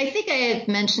 and I think I had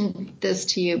mentioned this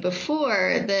to you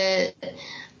before, that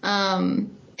I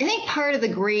think part of the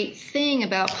great thing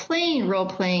about playing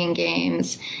role-playing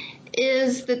games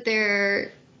is that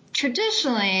there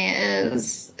traditionally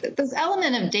is this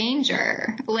element of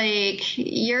danger. Like,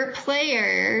 your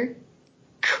player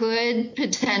could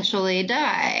potentially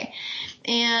die.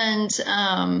 And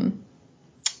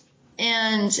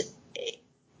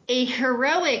a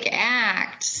heroic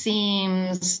act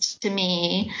seems to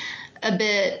me a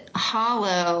bit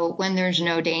hollow when there's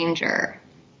no danger.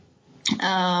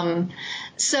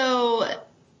 So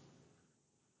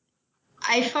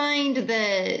I find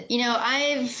that,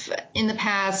 in the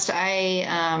past,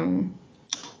 I've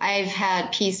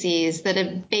had PCs that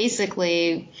have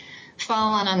basically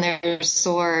fallen on their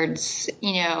swords,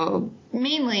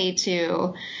 mainly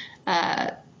to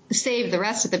save the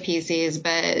rest of the PCs,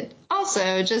 but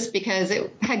also just because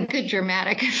it had good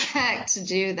dramatic effect to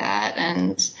do that.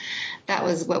 And that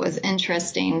was what was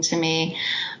interesting to me.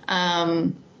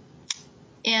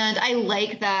 And I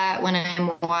like that when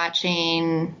I'm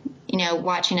watching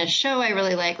a show I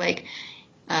really like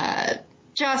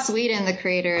Joss Whedon, the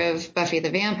creator of Buffy the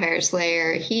Vampire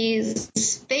Slayer,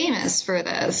 he's famous for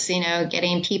this,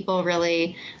 getting people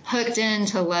really hooked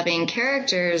into loving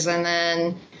characters and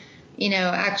then,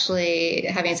 actually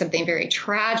having something very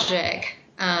tragic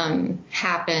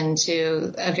happen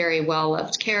to a very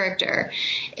well-loved character.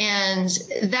 And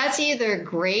that's either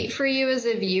great for you as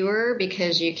a viewer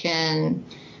because you can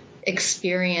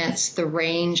experience the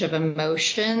range of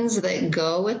emotions that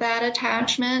go with that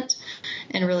attachment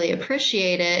and really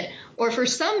appreciate it. Or for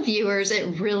some viewers,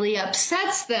 it really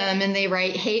upsets them and they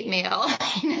write hate mail,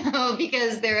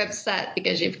 because they're upset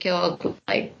because you've killed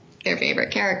their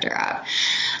favorite character off.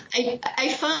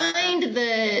 I find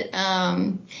that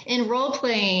in role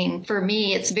playing, for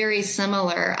me, it's very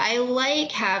similar. I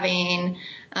like having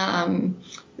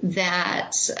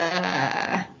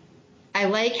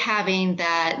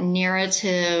that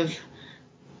narrative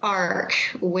arc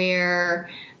where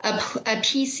a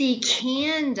PC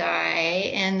can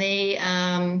die and they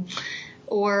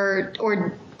or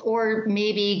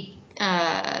maybe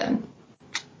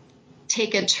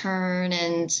take a turn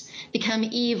and become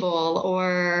evil,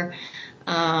 or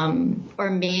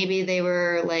maybe they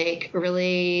were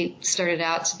really started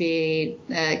out to be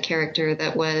a character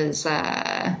that was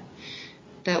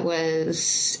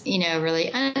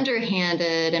really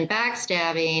underhanded and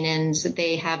backstabbing, and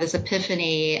they have this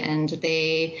epiphany and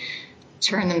they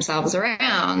turn themselves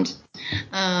around.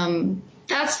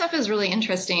 That stuff is really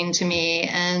interesting to me,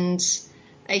 and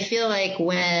I feel like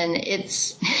when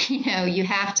it's, you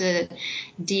have to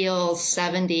deal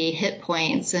 70 hit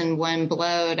points in one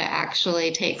blow to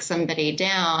actually take somebody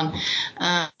down,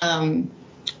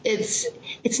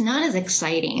 it's not as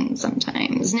exciting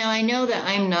sometimes. Now, I know that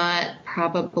I'm not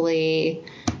probably,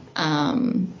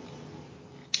 there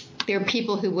are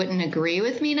people who wouldn't agree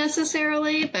with me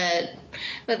necessarily, but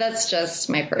that's just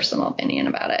my personal opinion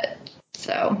about it.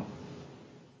 So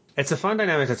it's a fun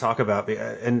dynamic to talk about,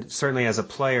 and certainly as a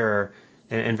player,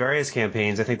 in various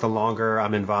campaigns, I think the longer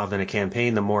I'm involved in a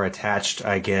campaign, the more attached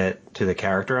I get to the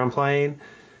character I'm playing.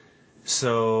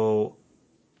 So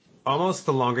almost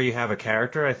the longer you have a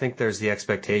character, I think there's the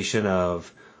expectation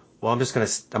of, well, I'm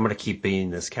gonna keep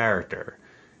being this character.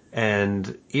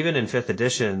 And even in 5th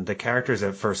edition, the characters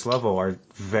at first level are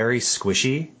very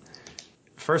squishy.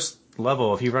 First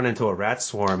level, if you run into a rat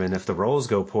swarm and if the rolls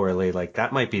go poorly, like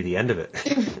that might be the end of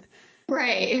it.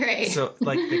 Right. So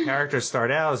like the characters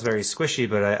start out as very squishy,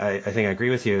 but I think I agree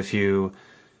with you.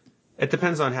 It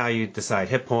depends on how you decide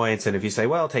hit points, and if you say,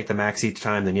 well, take the max each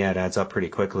time, then yeah, it adds up pretty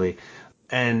quickly.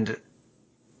 And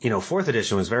 4th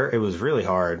edition was really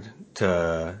hard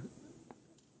to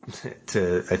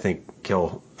I think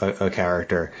kill a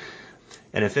character,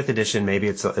 and in 5th edition maybe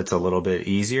it's a little bit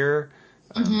easier,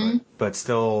 but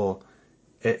still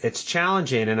it's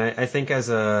challenging. And I think as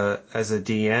a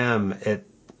DM,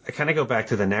 I kind of go back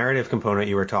to the narrative component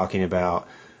you were talking about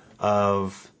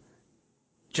of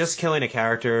just killing a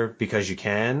character because you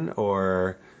can,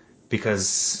 or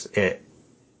because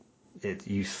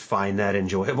you find that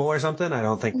enjoyable or something. I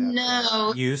don't think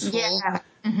that's useful.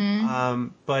 Yeah.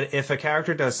 But if a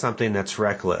character does something that's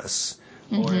reckless,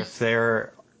 or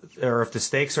if the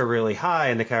stakes are really high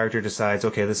and the character decides,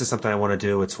 okay, this is something I want to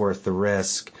do, it's worth the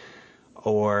risk,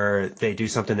 or they do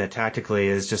something that tactically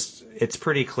it's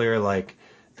pretty clear, like,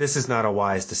 this is not a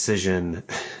wise decision,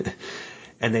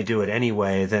 and they do it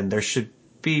anyway, then there should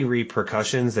be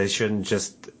repercussions. They shouldn't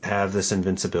just have this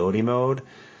invincibility mode.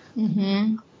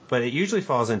 But it usually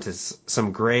falls into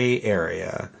some gray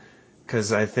area,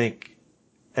 because I think,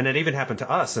 and it even happened to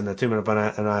us in the Tomb of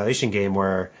Annihilation game,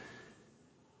 where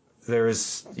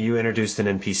you introduced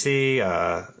an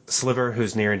NPC, Sliver,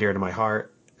 who's near and dear to my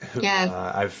heart, who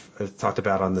I've talked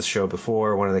about on this show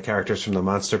before, one of the characters from the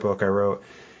monster book I wrote.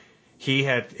 He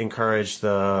had encouraged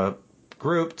the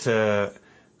group to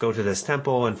go to this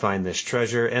temple and find this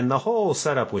treasure, and the whole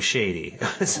setup was shady.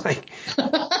 It's like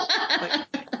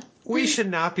we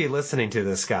should not be listening to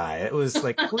this guy. It was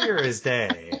like clear as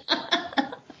day.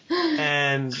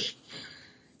 And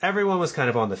everyone was kind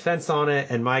of on the fence on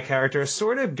it, and my character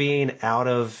sort of being out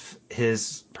of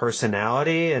his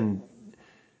personality. And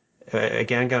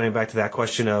again, going back to that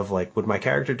question of, like, would my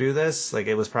character do this? Like,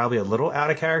 it was probably a little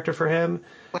out of character for him.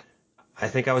 I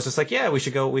think I was just like, yeah, we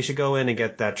should go in and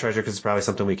get that treasure because it's probably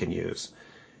something we can use.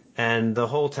 And the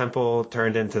whole temple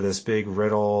turned into this big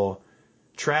riddle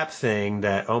trap thing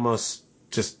that almost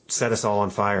just set us all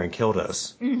on fire and killed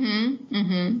us.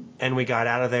 And we got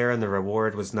out of there, and the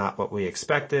reward was not what we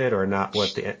expected, or not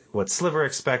what Sliver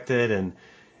expected, and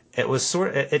it was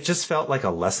it just felt like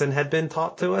a lesson had been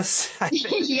taught to us.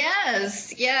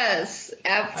 Yes,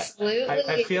 absolutely.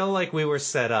 I feel like we were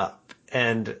set up.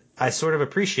 And I sort of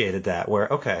appreciated that, where,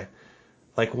 okay,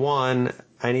 like, one,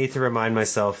 I need to remind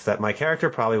myself that my character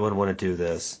probably wouldn't want to do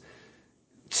this.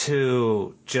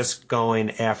 Two, just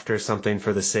going after something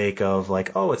for the sake of,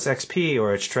 like, oh, it's XP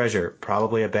or it's treasure,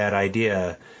 probably a bad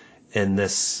idea in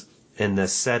this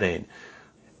setting.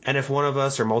 And if one of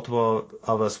us or multiple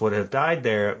of us would have died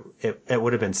there, it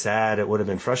would have been sad, it would have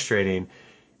been frustrating,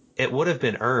 it would have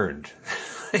been earned.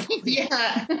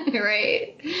 Yeah,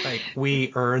 right. Like,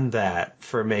 we earned that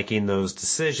for making those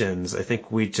decisions. I think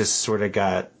we just sort of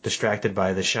got distracted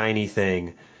by the shiny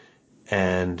thing,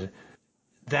 and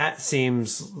that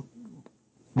seems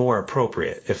more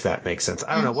appropriate, if that makes sense.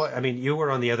 I don't know what, I mean, you were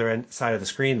on the other side of the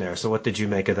screen there, so what did you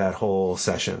make of that whole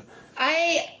session?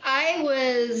 I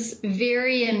was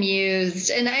very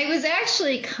amused, and I was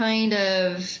actually kind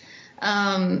of,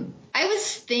 I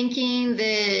was thinking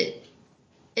that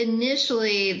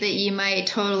initially that you might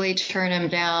totally turn him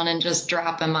down and just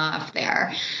drop him off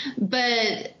there,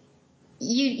 but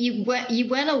you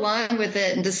went along with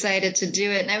it and decided to do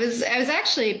it, and I was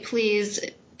actually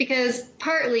pleased,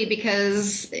 partly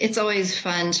because it's always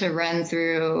fun to run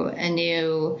through a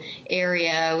new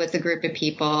area with a group of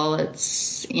people.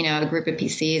 It's, a group of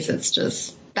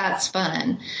PCs. That's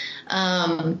fun.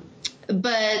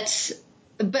 But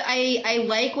I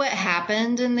like what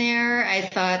happened in there. I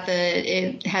thought that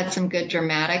it had some good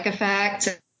dramatic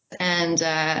effect, and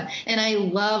I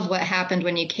love what happened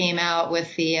when you came out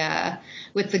with the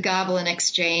goblin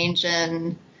exchange,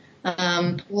 and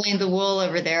pulling the wool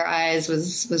over their eyes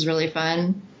was really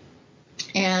fun.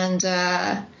 And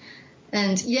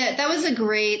yeah, that was a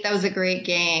great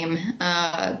game.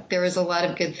 There was a lot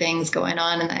of good things going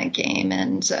on in that game,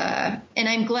 and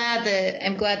I'm glad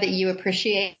that you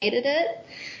appreciated it.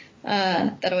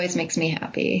 That always makes me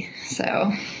happy.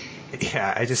 So.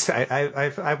 Yeah,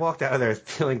 I walked out of there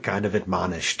feeling kind of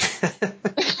admonished. It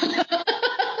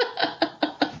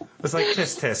was like,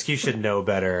 tisk, you should know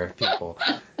better, people.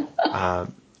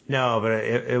 No, but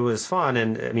it was fun,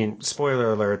 and I mean,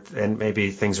 spoiler alert, and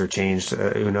maybe things are changed,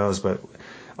 who knows? But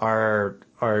our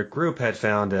group had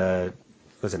found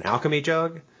was an alchemy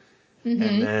jug,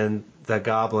 and then the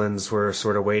goblins were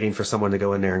sort of waiting for someone to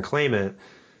go in there and claim it.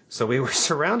 So we were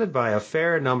surrounded by a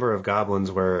fair number of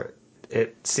goblins where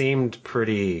it seemed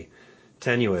pretty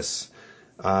tenuous,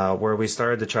 where we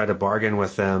started to try to bargain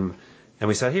with them. And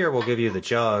we said, here, we'll give you the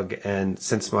jug. And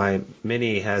since my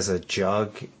mini has a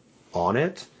jug on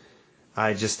it,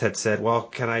 I just had said, well,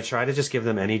 can I try to just give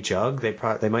them any jug?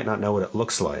 They might not know what it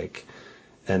looks like.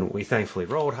 And we thankfully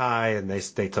rolled high, and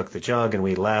they took the jug, and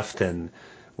we left, and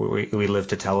we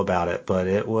lived to tell about it. But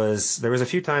there was a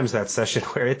few times that session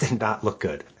where it did not look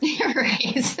good.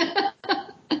 Right.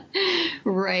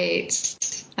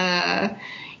 Right.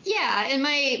 Yeah, and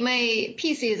my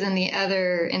PCs in the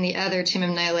other Tomb of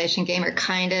Annihilation game are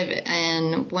kind of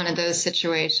in one of those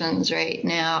situations right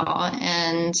now,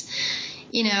 and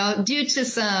due to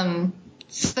some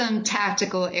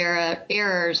tactical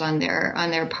errors on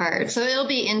their part, so it'll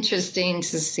be interesting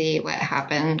to see what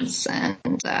happens. And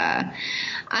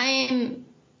I'm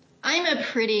a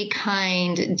pretty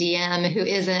kind DM who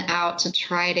isn't out to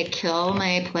try to kill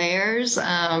my players.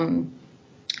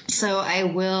 So I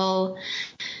will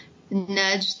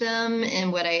nudge them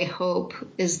in what I hope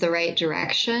is the right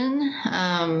direction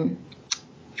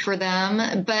for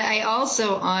them. But I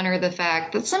also honor the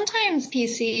fact that sometimes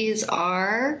PCs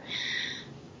are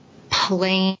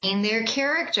playing their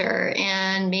character,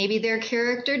 and maybe their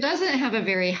character doesn't have a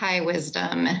very high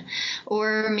wisdom,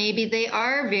 or maybe they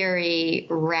are very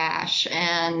rash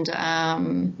and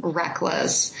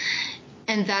reckless.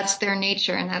 And that's their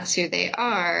nature, and that's who they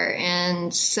are.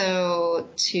 And so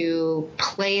to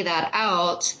play that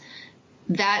out,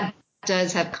 that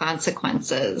does have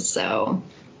consequences. So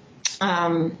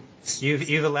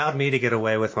you've allowed me to get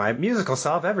away with my musical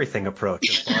solve everything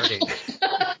approach of barding.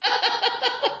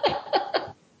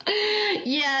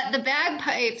 Yeah, the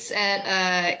bagpipes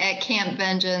at Camp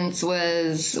Vengeance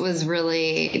was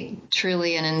really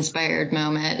truly an inspired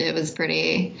moment. It was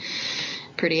pretty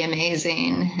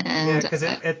amazing. And yeah, because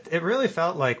it really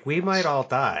felt like we might all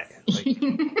die. Like,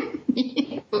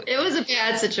 it was a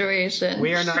bad situation.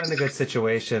 We are not in a good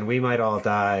situation. We might all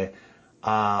die.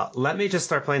 Let me just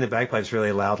start playing the bagpipes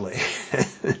really loudly.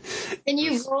 And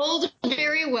you rolled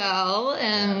very well,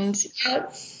 and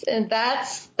yes, and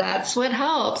that's what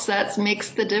helps. That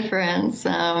makes the difference.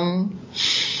 And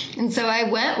so I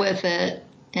went with it,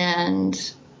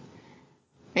 and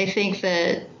I think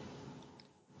that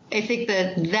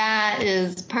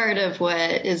is part of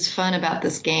what is fun about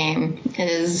this game,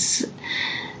 is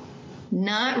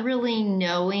not really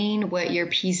knowing what your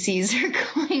PCs are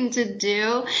going to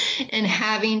do and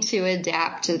having to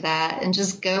adapt to that and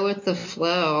just go with the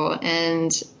flow.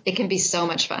 And it can be so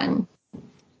much fun.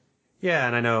 Yeah,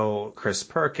 and I know Chris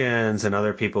Perkins and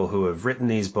other people who have written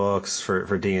these books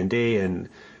for D&D and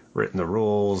written the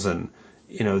rules, and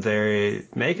they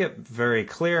make it very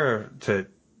clear to,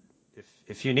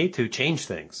 if you need to, change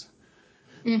things.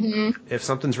 Mm-hmm. If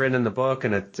something's written in the book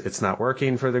and it's not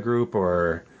working for the group,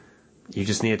 or you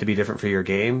just need it to be different for your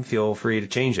game, feel free to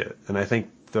change it. And I think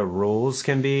the rules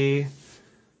can be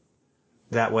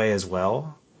that way as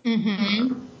well.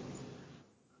 Mm-hmm.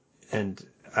 And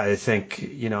I think,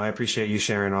 I appreciate you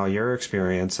sharing all your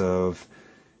experience of,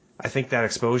 I think that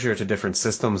exposure to different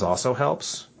systems also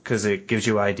helps, because it gives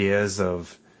you ideas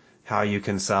of how you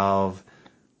can solve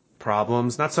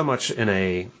problems, not so much in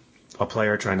a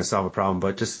player trying to solve a problem,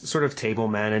 but just sort of table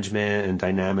management and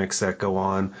dynamics that go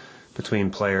on between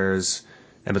players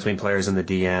and between players and the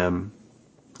DM.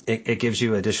 It gives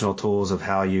you additional tools of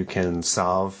how you can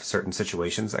solve certain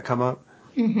situations that come up,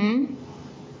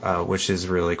 which is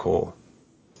really cool.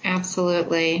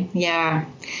 Absolutely. Yeah.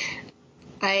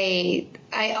 I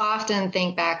often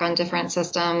think back on different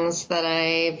systems that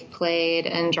I've played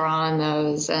and drawn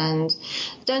those, and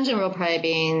Dungeon World probably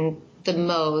being the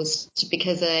most,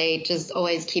 because I just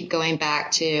always keep going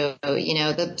back to,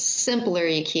 the simpler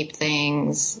you keep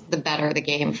things, the better the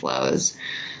game flows.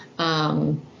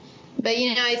 But,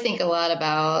 I think a lot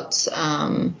about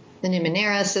the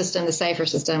Numenera system, the Cypher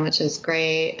system, which is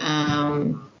great.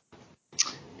 I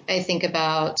think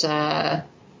about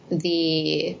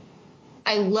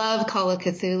I love Call of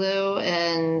Cthulhu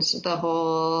and the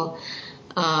whole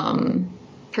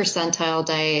percentile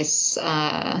dice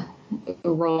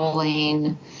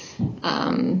rolling,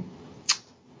 that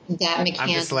mechanic. I'm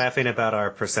just laughing about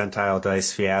our percentile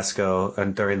dice fiasco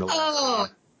and during the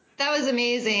that was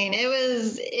amazing.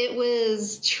 It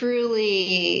was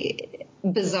truly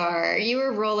bizarre. You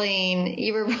were rolling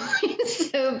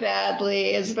so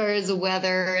badly as far as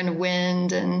weather and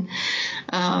wind and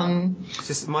It's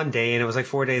just mundane. It was like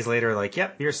 4 days later, like,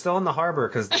 yep, you're still in the harbor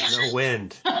because there's no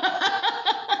wind.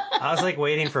 I was like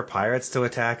waiting for pirates to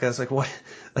attack us. Like, what?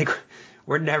 Like,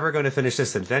 we're never going to finish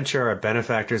this adventure. Our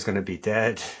benefactor is going to be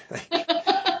dead. Like,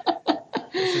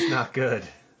 this is not good.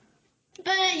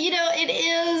 But, it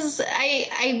is,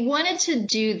 I wanted to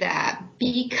do that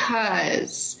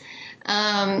because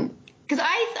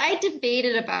I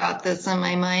debated about this in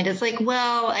my mind. It's like,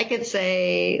 well, I could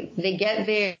say they get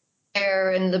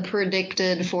there in the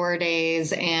predicted 4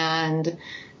 days and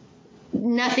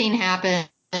nothing happens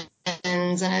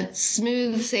and it's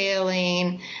smooth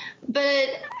sailing. But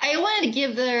I wanted to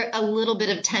give there a little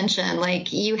bit of tension.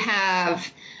 Like you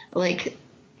have, like,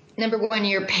 number one,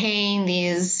 you're paying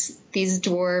these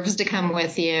dwarves to come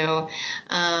with you.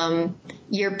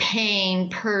 You're paying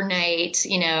per night,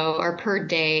 or per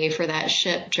day for that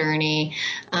ship journey.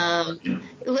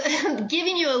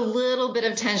 Giving you a little bit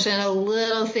of tension, a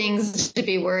little things to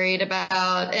be worried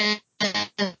about, and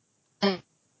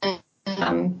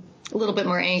a little bit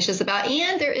more anxious about.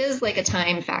 And there is like a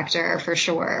time factor for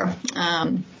sure,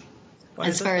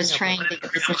 as far as trying to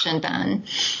get this mission done.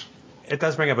 It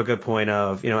does bring up a good point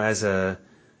of, as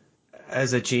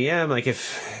a GM, like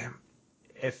if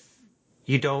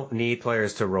you don't need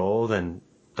players to roll, then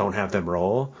don't have them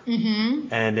roll. Mm-hmm.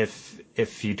 And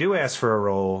if you do ask for a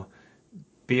roll,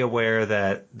 be aware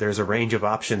that there's a range of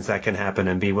options that can happen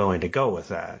and be willing to go with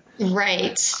that.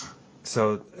 Right.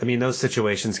 So, those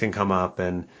situations can come up,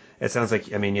 and it sounds like,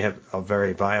 you have a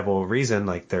very viable reason,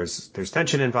 like there's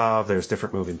tension involved, there's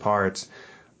different moving parts,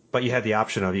 but you had the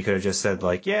option of, you could have just said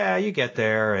like, yeah, you get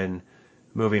there and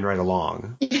moving right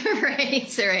along.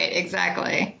 Right,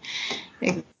 exactly.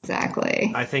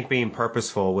 I think being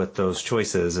purposeful with those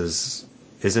choices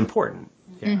is important.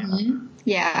 Yeah. Mm-hmm.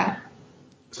 Yeah.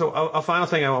 So a final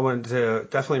thing, I wanted to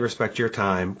definitely respect your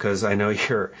time, because I know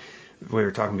we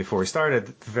were talking before we started,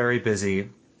 very busy,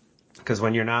 because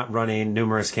when you're not running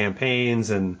numerous campaigns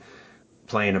and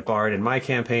playing a bard in my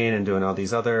campaign and doing all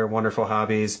these other wonderful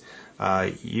hobbies,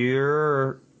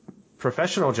 your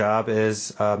professional job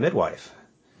is midwife.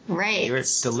 Right. You're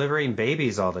delivering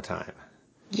babies all the time.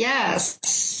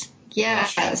 Yes.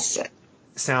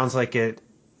 Sounds like it.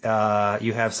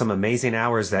 You have some amazing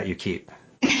hours that you keep.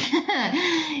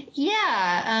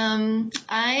 Yeah,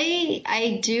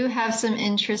 I do have some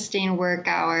interesting work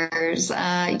hours.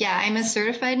 I'm a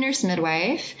certified nurse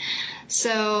midwife.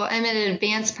 So I'm an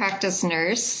advanced practice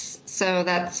nurse. So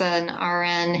that's an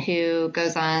RN who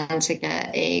goes on to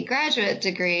get a graduate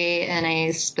degree in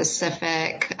a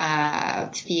specific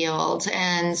field.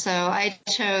 And so I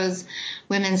chose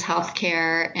women's health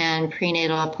care and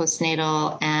prenatal,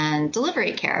 postnatal, and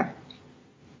delivery care.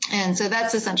 And so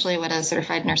that's essentially what a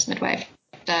certified nurse midwife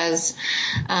does.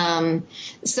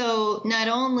 So not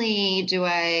only do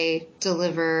I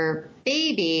deliver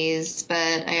babies,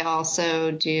 but I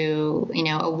also do,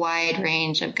 a wide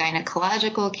range of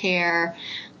gynecological care.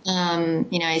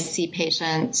 I see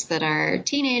patients that are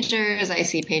teenagers. I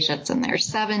see patients in their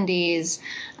 70s.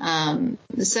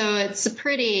 So it's a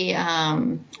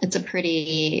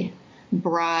pretty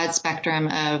broad spectrum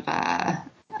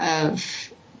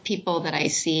of people that I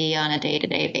see on a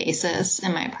day-to-day basis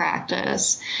in my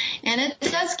practice. And it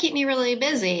does keep me really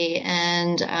busy.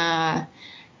 And, I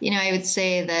would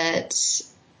say that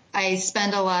I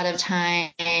spend a lot of time,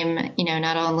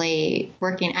 not only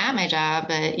working at my job,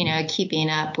 but, keeping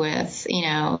up with,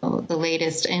 the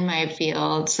latest in my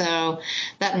field. So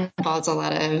that involves a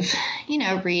lot of,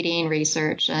 reading,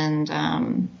 research, and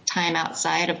time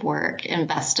outside of work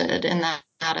invested in that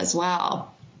as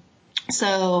well.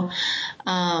 So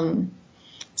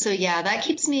that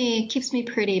keeps me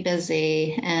pretty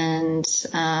busy. And,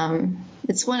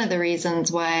 it's one of the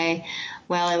reasons why,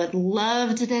 while I would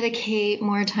love to dedicate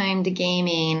more time to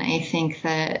gaming, I think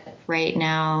that right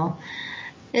now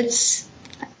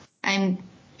I'm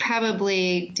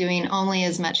probably doing only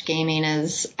as much gaming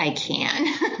as I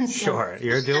can. Sure.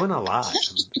 You're doing a lot.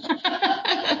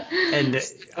 And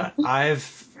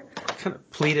I've kind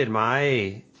of pleaded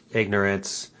my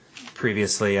ignorance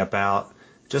previously about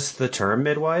just the term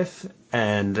midwife,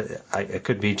 and it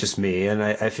could be just me, and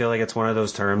I feel like it's one of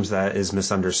those terms that is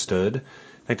misunderstood.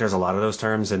 I think there's a lot of those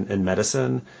terms in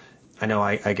medicine. I know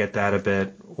I get that a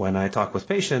bit when I talk with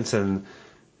patients, and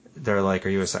they're like, are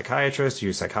you a psychiatrist? Are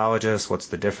you a psychologist? What's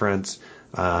the difference?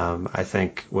 I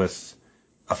think with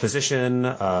a physician,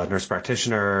 a nurse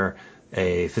practitioner,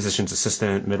 a physician's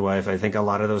assistant, midwife, I think a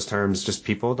lot of those terms, just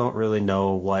people don't really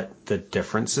know what the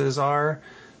differences are.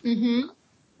 Mm-hmm.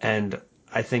 And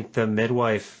I think the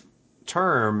midwife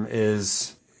term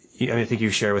is, I mean, I think you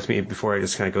shared with me before, it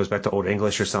just kind of goes back to Old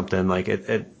English or something. Like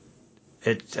I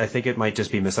think it might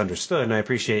just be misunderstood. And I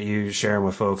appreciate you sharing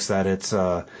with folks that it's,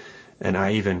 and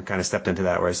I even kind of stepped into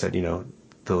that where I said,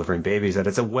 delivering babies, that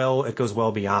it goes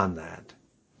well beyond that.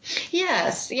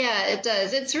 Yes. Yeah, it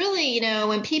does. It's really,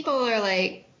 when people are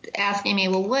like asking me,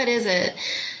 well, what is it?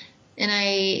 And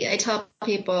I tell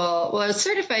people, well, a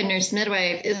certified nurse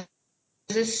midwife is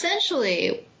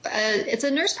essentially it's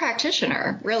a nurse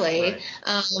practitioner, really,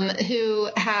 right, who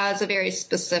has a very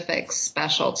specific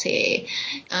specialty.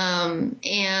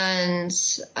 And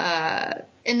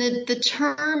the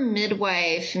term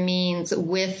midwife means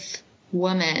with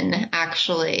woman,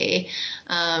 actually.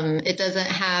 It doesn't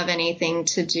have anything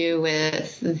to do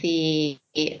with the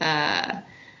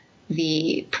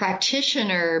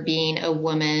practitioner being a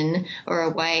woman or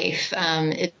a wife.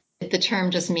 The term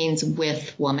just means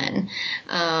with woman.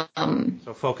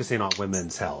 So focusing on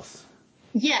women's health.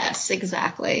 Yes,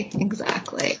 exactly.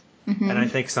 Mm-hmm. And I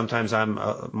think sometimes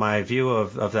my view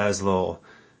of that is a little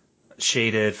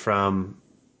shaded from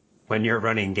when you're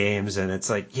running games and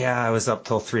it's like, I was up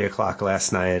till 3:00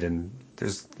 last night and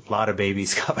there's a lot of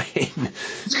babies coming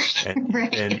and,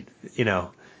 right, and,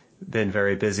 been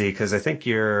very busy because I think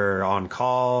you're on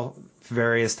call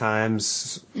various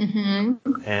times,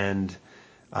 mm-hmm, and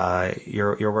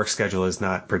your work schedule is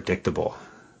not predictable.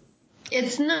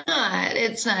 It's not.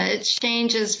 It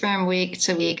changes from week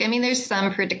to week. I mean, there's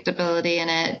some predictability in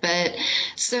it, but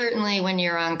certainly when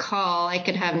you're on call, I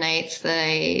could have nights that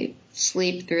I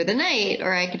sleep through the night,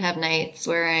 or I could have nights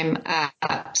where I'm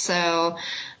up. So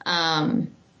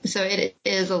it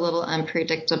is a little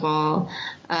unpredictable.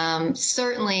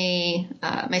 Certainly,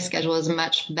 my schedule is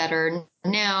much better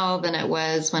now than it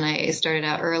was when I started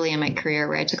out early in my career,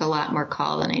 where I took a lot more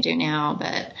call than I do now.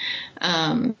 But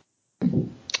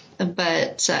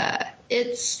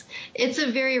it's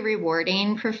a very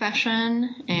rewarding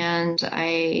profession, and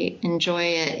I enjoy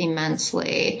it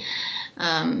immensely.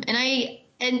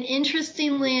 And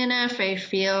interestingly enough, I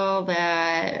feel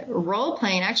that role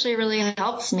playing actually really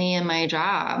helps me in my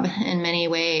job in many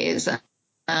ways.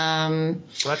 I know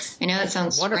that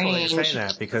sounds wonderful strange. that you're saying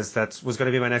that, because that was going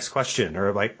to be my next question,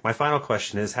 or like my final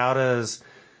question is, how does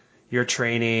your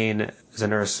training as a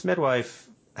nurse midwife,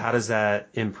 how does that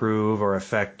improve or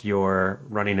affect your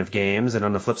running of games? And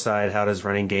on the flip side, how does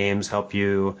running games help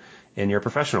you in your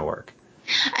professional work?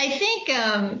 I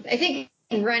think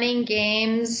running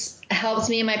games helps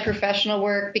me in my professional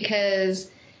work,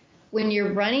 because when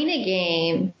you're running a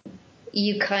game,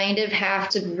 you kind of have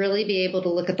to really be able to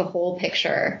look at the whole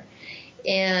picture.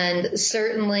 And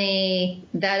certainly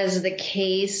that is the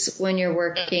case when you're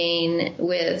working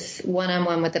with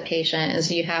one-on-one with the patient,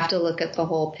 is you have to look at the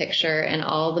whole picture and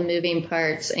all the moving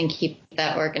parts and keep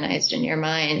that organized in your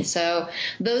mind. So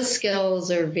those skills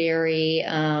are very,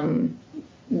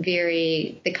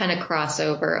 they kind of cross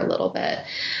over a little bit.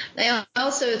 I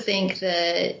also think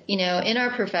that, in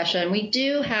our profession, we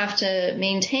do have to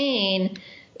maintain,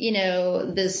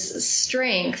 this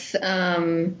strength,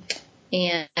 and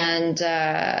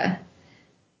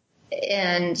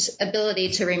ability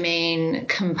to remain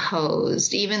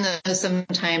composed, even though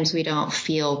sometimes we don't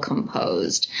feel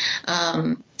composed,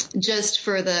 just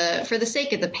for the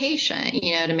sake of the patient,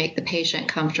 to make the patient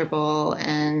comfortable,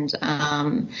 and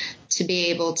to be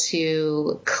able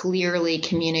to clearly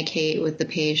communicate with the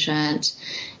patient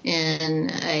in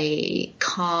a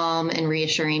calm and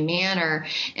reassuring manner.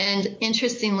 And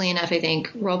interestingly enough, I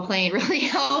think role playing really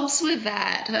helps with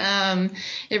that.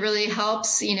 It really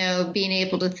helps, being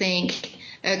able to think,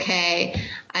 okay,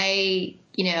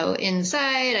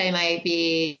 inside I might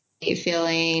be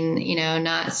feeling,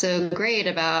 not so great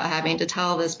about having to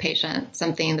tell this patient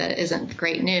something that isn't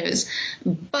great news,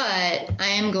 but I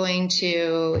am going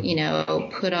to,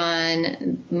 put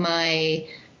on my,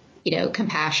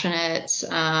 compassionate,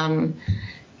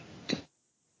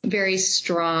 very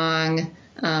strong,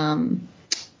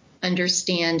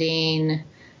 understanding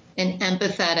and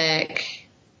empathetic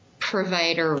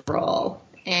provider role.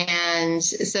 And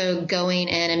so going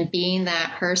in and being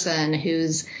that person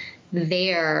who's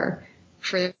there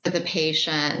for the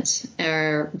patient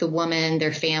or the woman,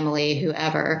 their family,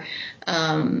 whoever.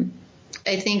 I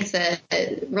think that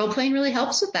role playing really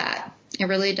helps with that. It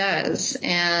really does.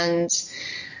 And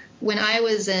when I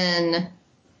was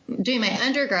doing my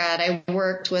undergrad, I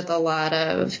worked with a lot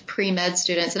of pre-med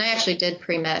students, and I actually did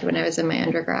pre-med when I was in my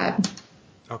undergrad.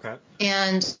 Okay.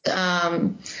 And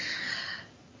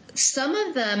some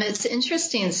of them, it's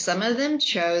interesting, some of them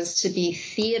chose to be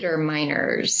theater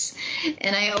minors.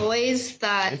 And I always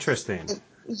thought... Interesting.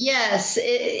 Yes,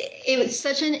 it was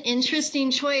such an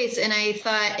interesting choice, and I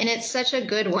thought, and it's such a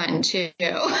good one too.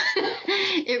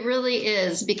 It really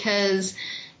is, because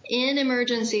in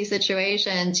emergency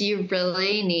situations, you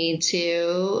really need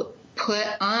to put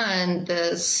on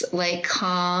this like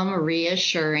calm,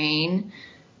 reassuring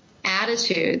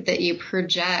attitude that you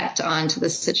project onto the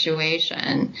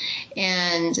situation,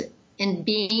 and in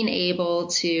being able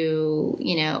to,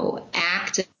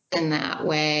 act in that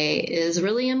way is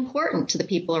really important to the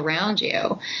people around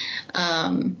you.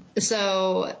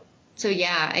 So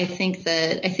yeah, I think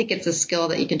it's a skill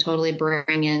that you can totally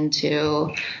bring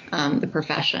into the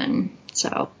profession.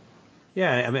 So.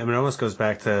 Yeah, I mean, it almost goes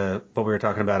back to what we were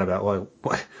talking about well,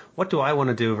 what do I want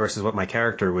to do versus what my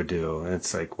character would do? And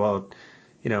it's like, well,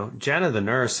 Jenna the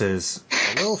nurse is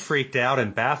a little freaked out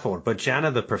and baffled, but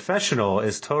Jenna the professional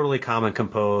is totally calm and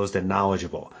composed and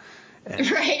knowledgeable.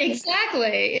 Right,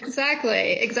 exactly. And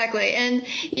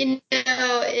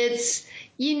it's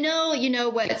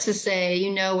what to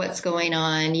say, what's going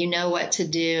on, what to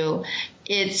do.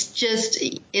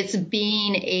 It's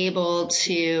being able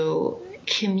to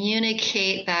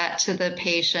communicate that to the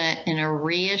patient in a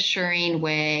reassuring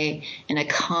way, in a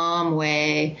calm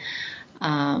way.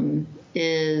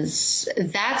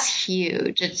 That's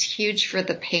huge. It's huge for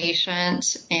the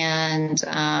patient, and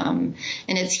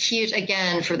it's huge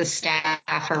again for the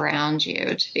staff around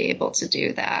you to be able to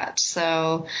do that.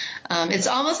 So it's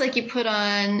almost like you put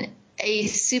on a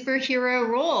superhero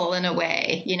role in a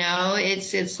way.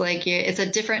 It's like it's a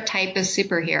different type of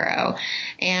superhero,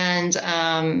 and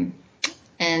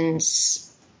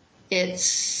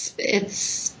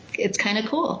it's kind of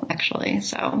cool actually.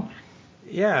 So.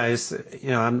 Yeah,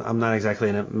 I'm not exactly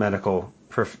in a medical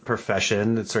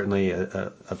profession. It's certainly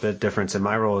a bit different in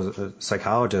my role as a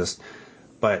psychologist,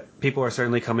 but people are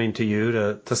certainly coming to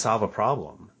you to solve a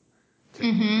problem,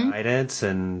 to guidance,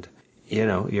 and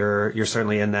you're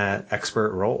certainly in that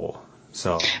expert role.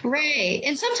 So right,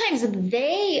 and sometimes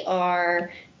they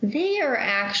are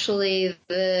actually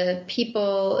the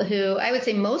people who, I would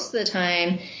say most of the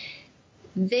time,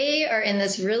 they are in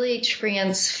this really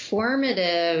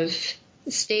transformative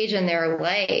stage in their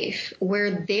life where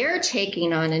they're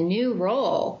taking on a new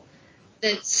role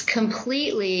that's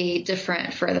completely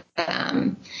different for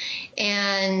them.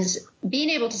 And being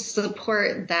able to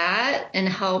support that and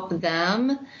help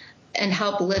them and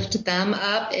help lift them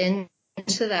up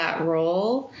into that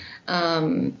role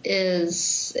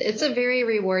it's a very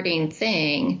rewarding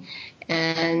thing.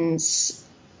 And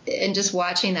just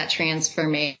watching that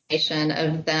transformation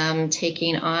of them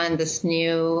taking on this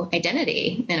new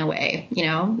identity in a way,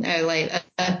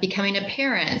 like becoming a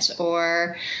parent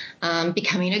or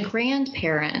becoming a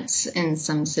grandparent in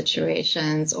some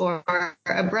situations, or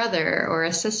a brother or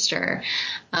a sister.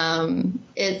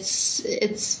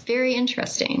 It's very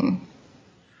interesting.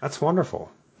 that's wonderful.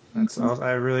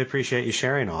 I really appreciate you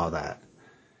sharing all of that.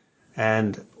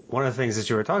 And one of the things that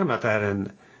you were talking about that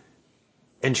and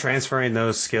transferring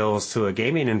those skills to a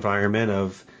gaming environment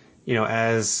of,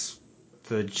 as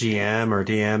the GM or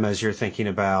DM, as you're thinking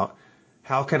about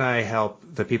how can I help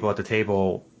the people at the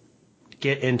table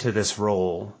get into this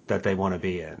role that they want to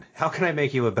be in? How can I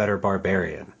make you a better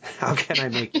barbarian? How can I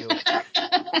make you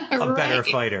a better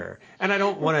fighter? And I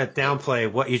don't want to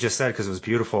downplay what you just said because it was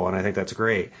beautiful and I think that's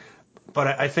great.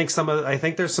 But I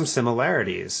think there's some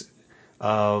similarities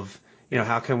of,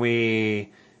 how can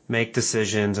we make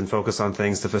decisions and focus on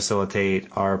things to facilitate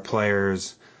our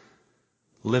players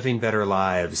living better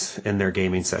lives in their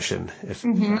gaming session, if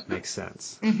that makes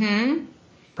sense. Mm-hmm.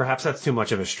 Perhaps that's too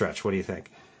much of a stretch. What do you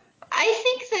think? I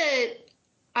think that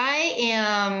I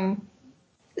am,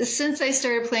 since I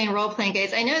started playing role-playing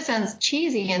games, I know it sounds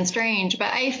cheesy and strange,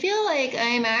 but I feel like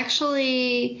I'm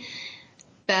actually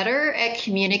better at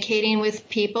communicating with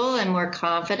people and more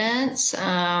confident,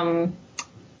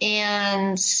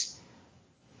 and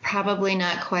probably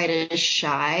not quite as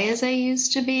shy as I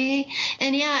used to be.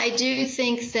 And yeah, I do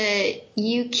think that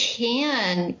you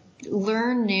can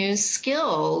learn new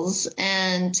skills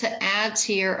and to add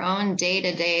to your own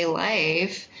day-to-day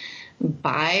life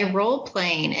by role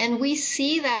playing. And we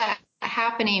see that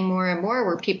happening more and more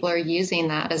where people are using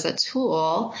that as a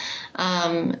tool,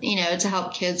 to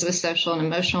help kids with social and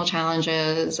emotional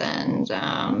challenges and,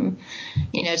 to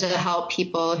help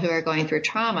people who are going through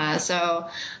trauma. So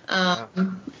I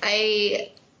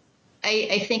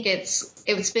think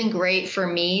it's been great for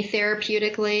me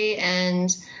therapeutically. And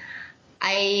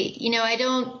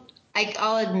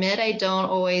I'll admit I don't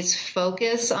always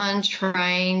focus on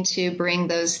trying to bring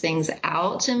those things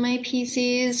out in my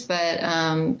PCs, but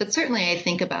certainly I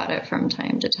think about it from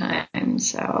time to time.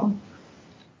 So.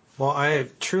 Well, I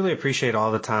truly appreciate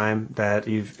all the time that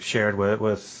you've shared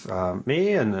with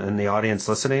me and the audience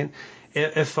listening.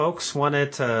 If folks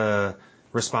wanted to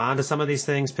respond to some of these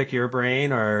things, pick your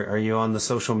brain, or are you on the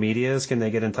social medias? Can they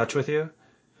get in touch with you?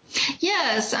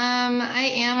 Yes,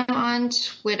 I am on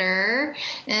Twitter,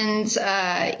 and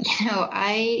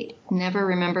I never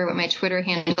remember what my Twitter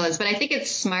handle is, but I think it's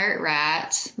Smart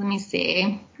Rat. Let me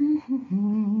see.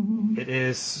 It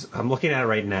is. I'm looking at it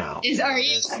right now. Are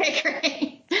you? Okay,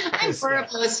 great. I'm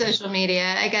horrible with social media,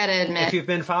 I gotta admit. If you've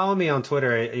been following me on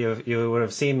Twitter, you would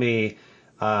have seen me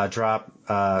drop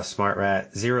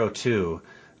SmartRat02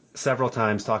 several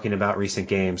times talking about recent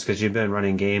games, because you've been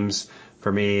running games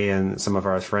for me and some of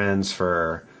our friends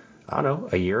for, I don't know,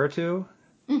 a year or two?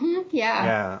 Mm-hmm, yeah.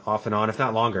 Yeah, off and on, if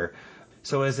not longer.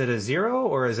 So is it a 0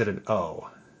 or is it an O?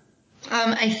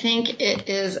 I think it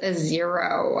is a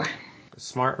 0.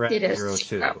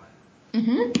 SmartRat02.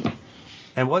 Mm-hmm.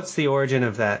 And what's the origin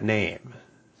of that name?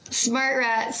 Smart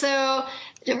Rat. So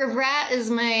rat is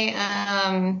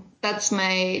that's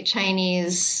my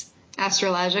Chinese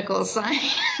astrological sign.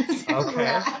 Okay.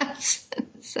 Rats.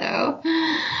 So.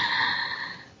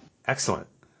 Excellent.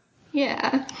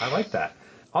 Yeah. I like that.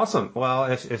 Awesome.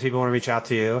 Well, if people want to reach out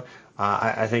to you,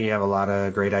 I think you have a lot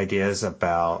of great ideas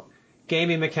about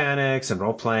gaming mechanics and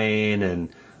role playing, and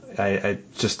I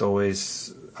just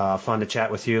always fun to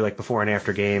chat with you, like before and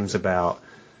after games, about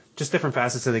just different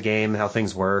facets of the game, how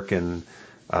things work, and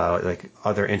like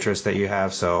other interests that you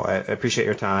have. So I appreciate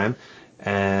your time,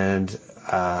 and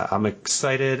I'm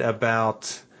excited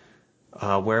about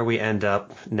where we end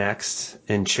up next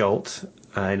in Chult.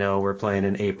 I know we're playing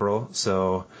in April,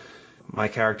 so my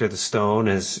character, the Stone,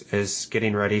 is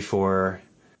getting ready for,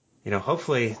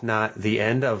 hopefully not the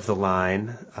end of the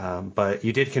line, but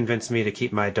you did convince me to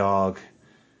keep my dog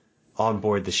on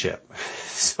board the ship.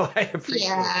 So I appreciate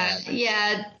that.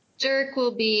 Yeah. Dirk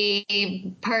will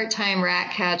be part-time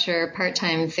rat catcher,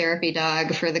 part-time therapy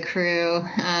dog for the crew.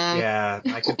 Yeah,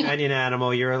 my companion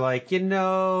animal, you're like, it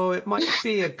might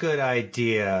be a good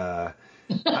idea.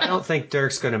 I don't think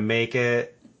Dirk's going to make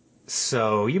it,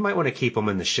 so you might want to keep him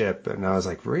in the ship. And I was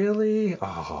like, really?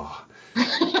 Oh.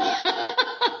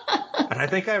 And I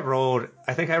think I rolled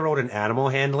an animal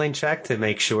handling check to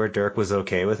make sure Dirk was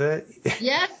okay with it.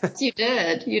 Yes, you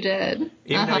did. You did.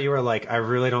 Even though you were like, I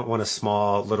really don't want a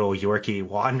small little Yorkie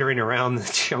wandering around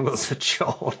the jungles of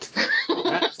Chult.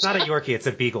 It's not a Yorkie, it's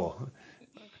a Beagle.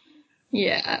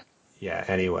 Yeah. Yeah,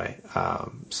 anyway.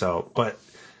 But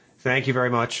thank you very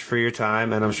much for your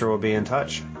time, and I'm sure we'll be in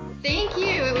touch. Thank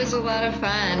you. It was a lot of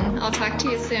fun. I'll talk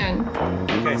to you soon.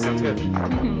 Okay, sounds good.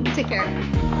 Take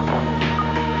care.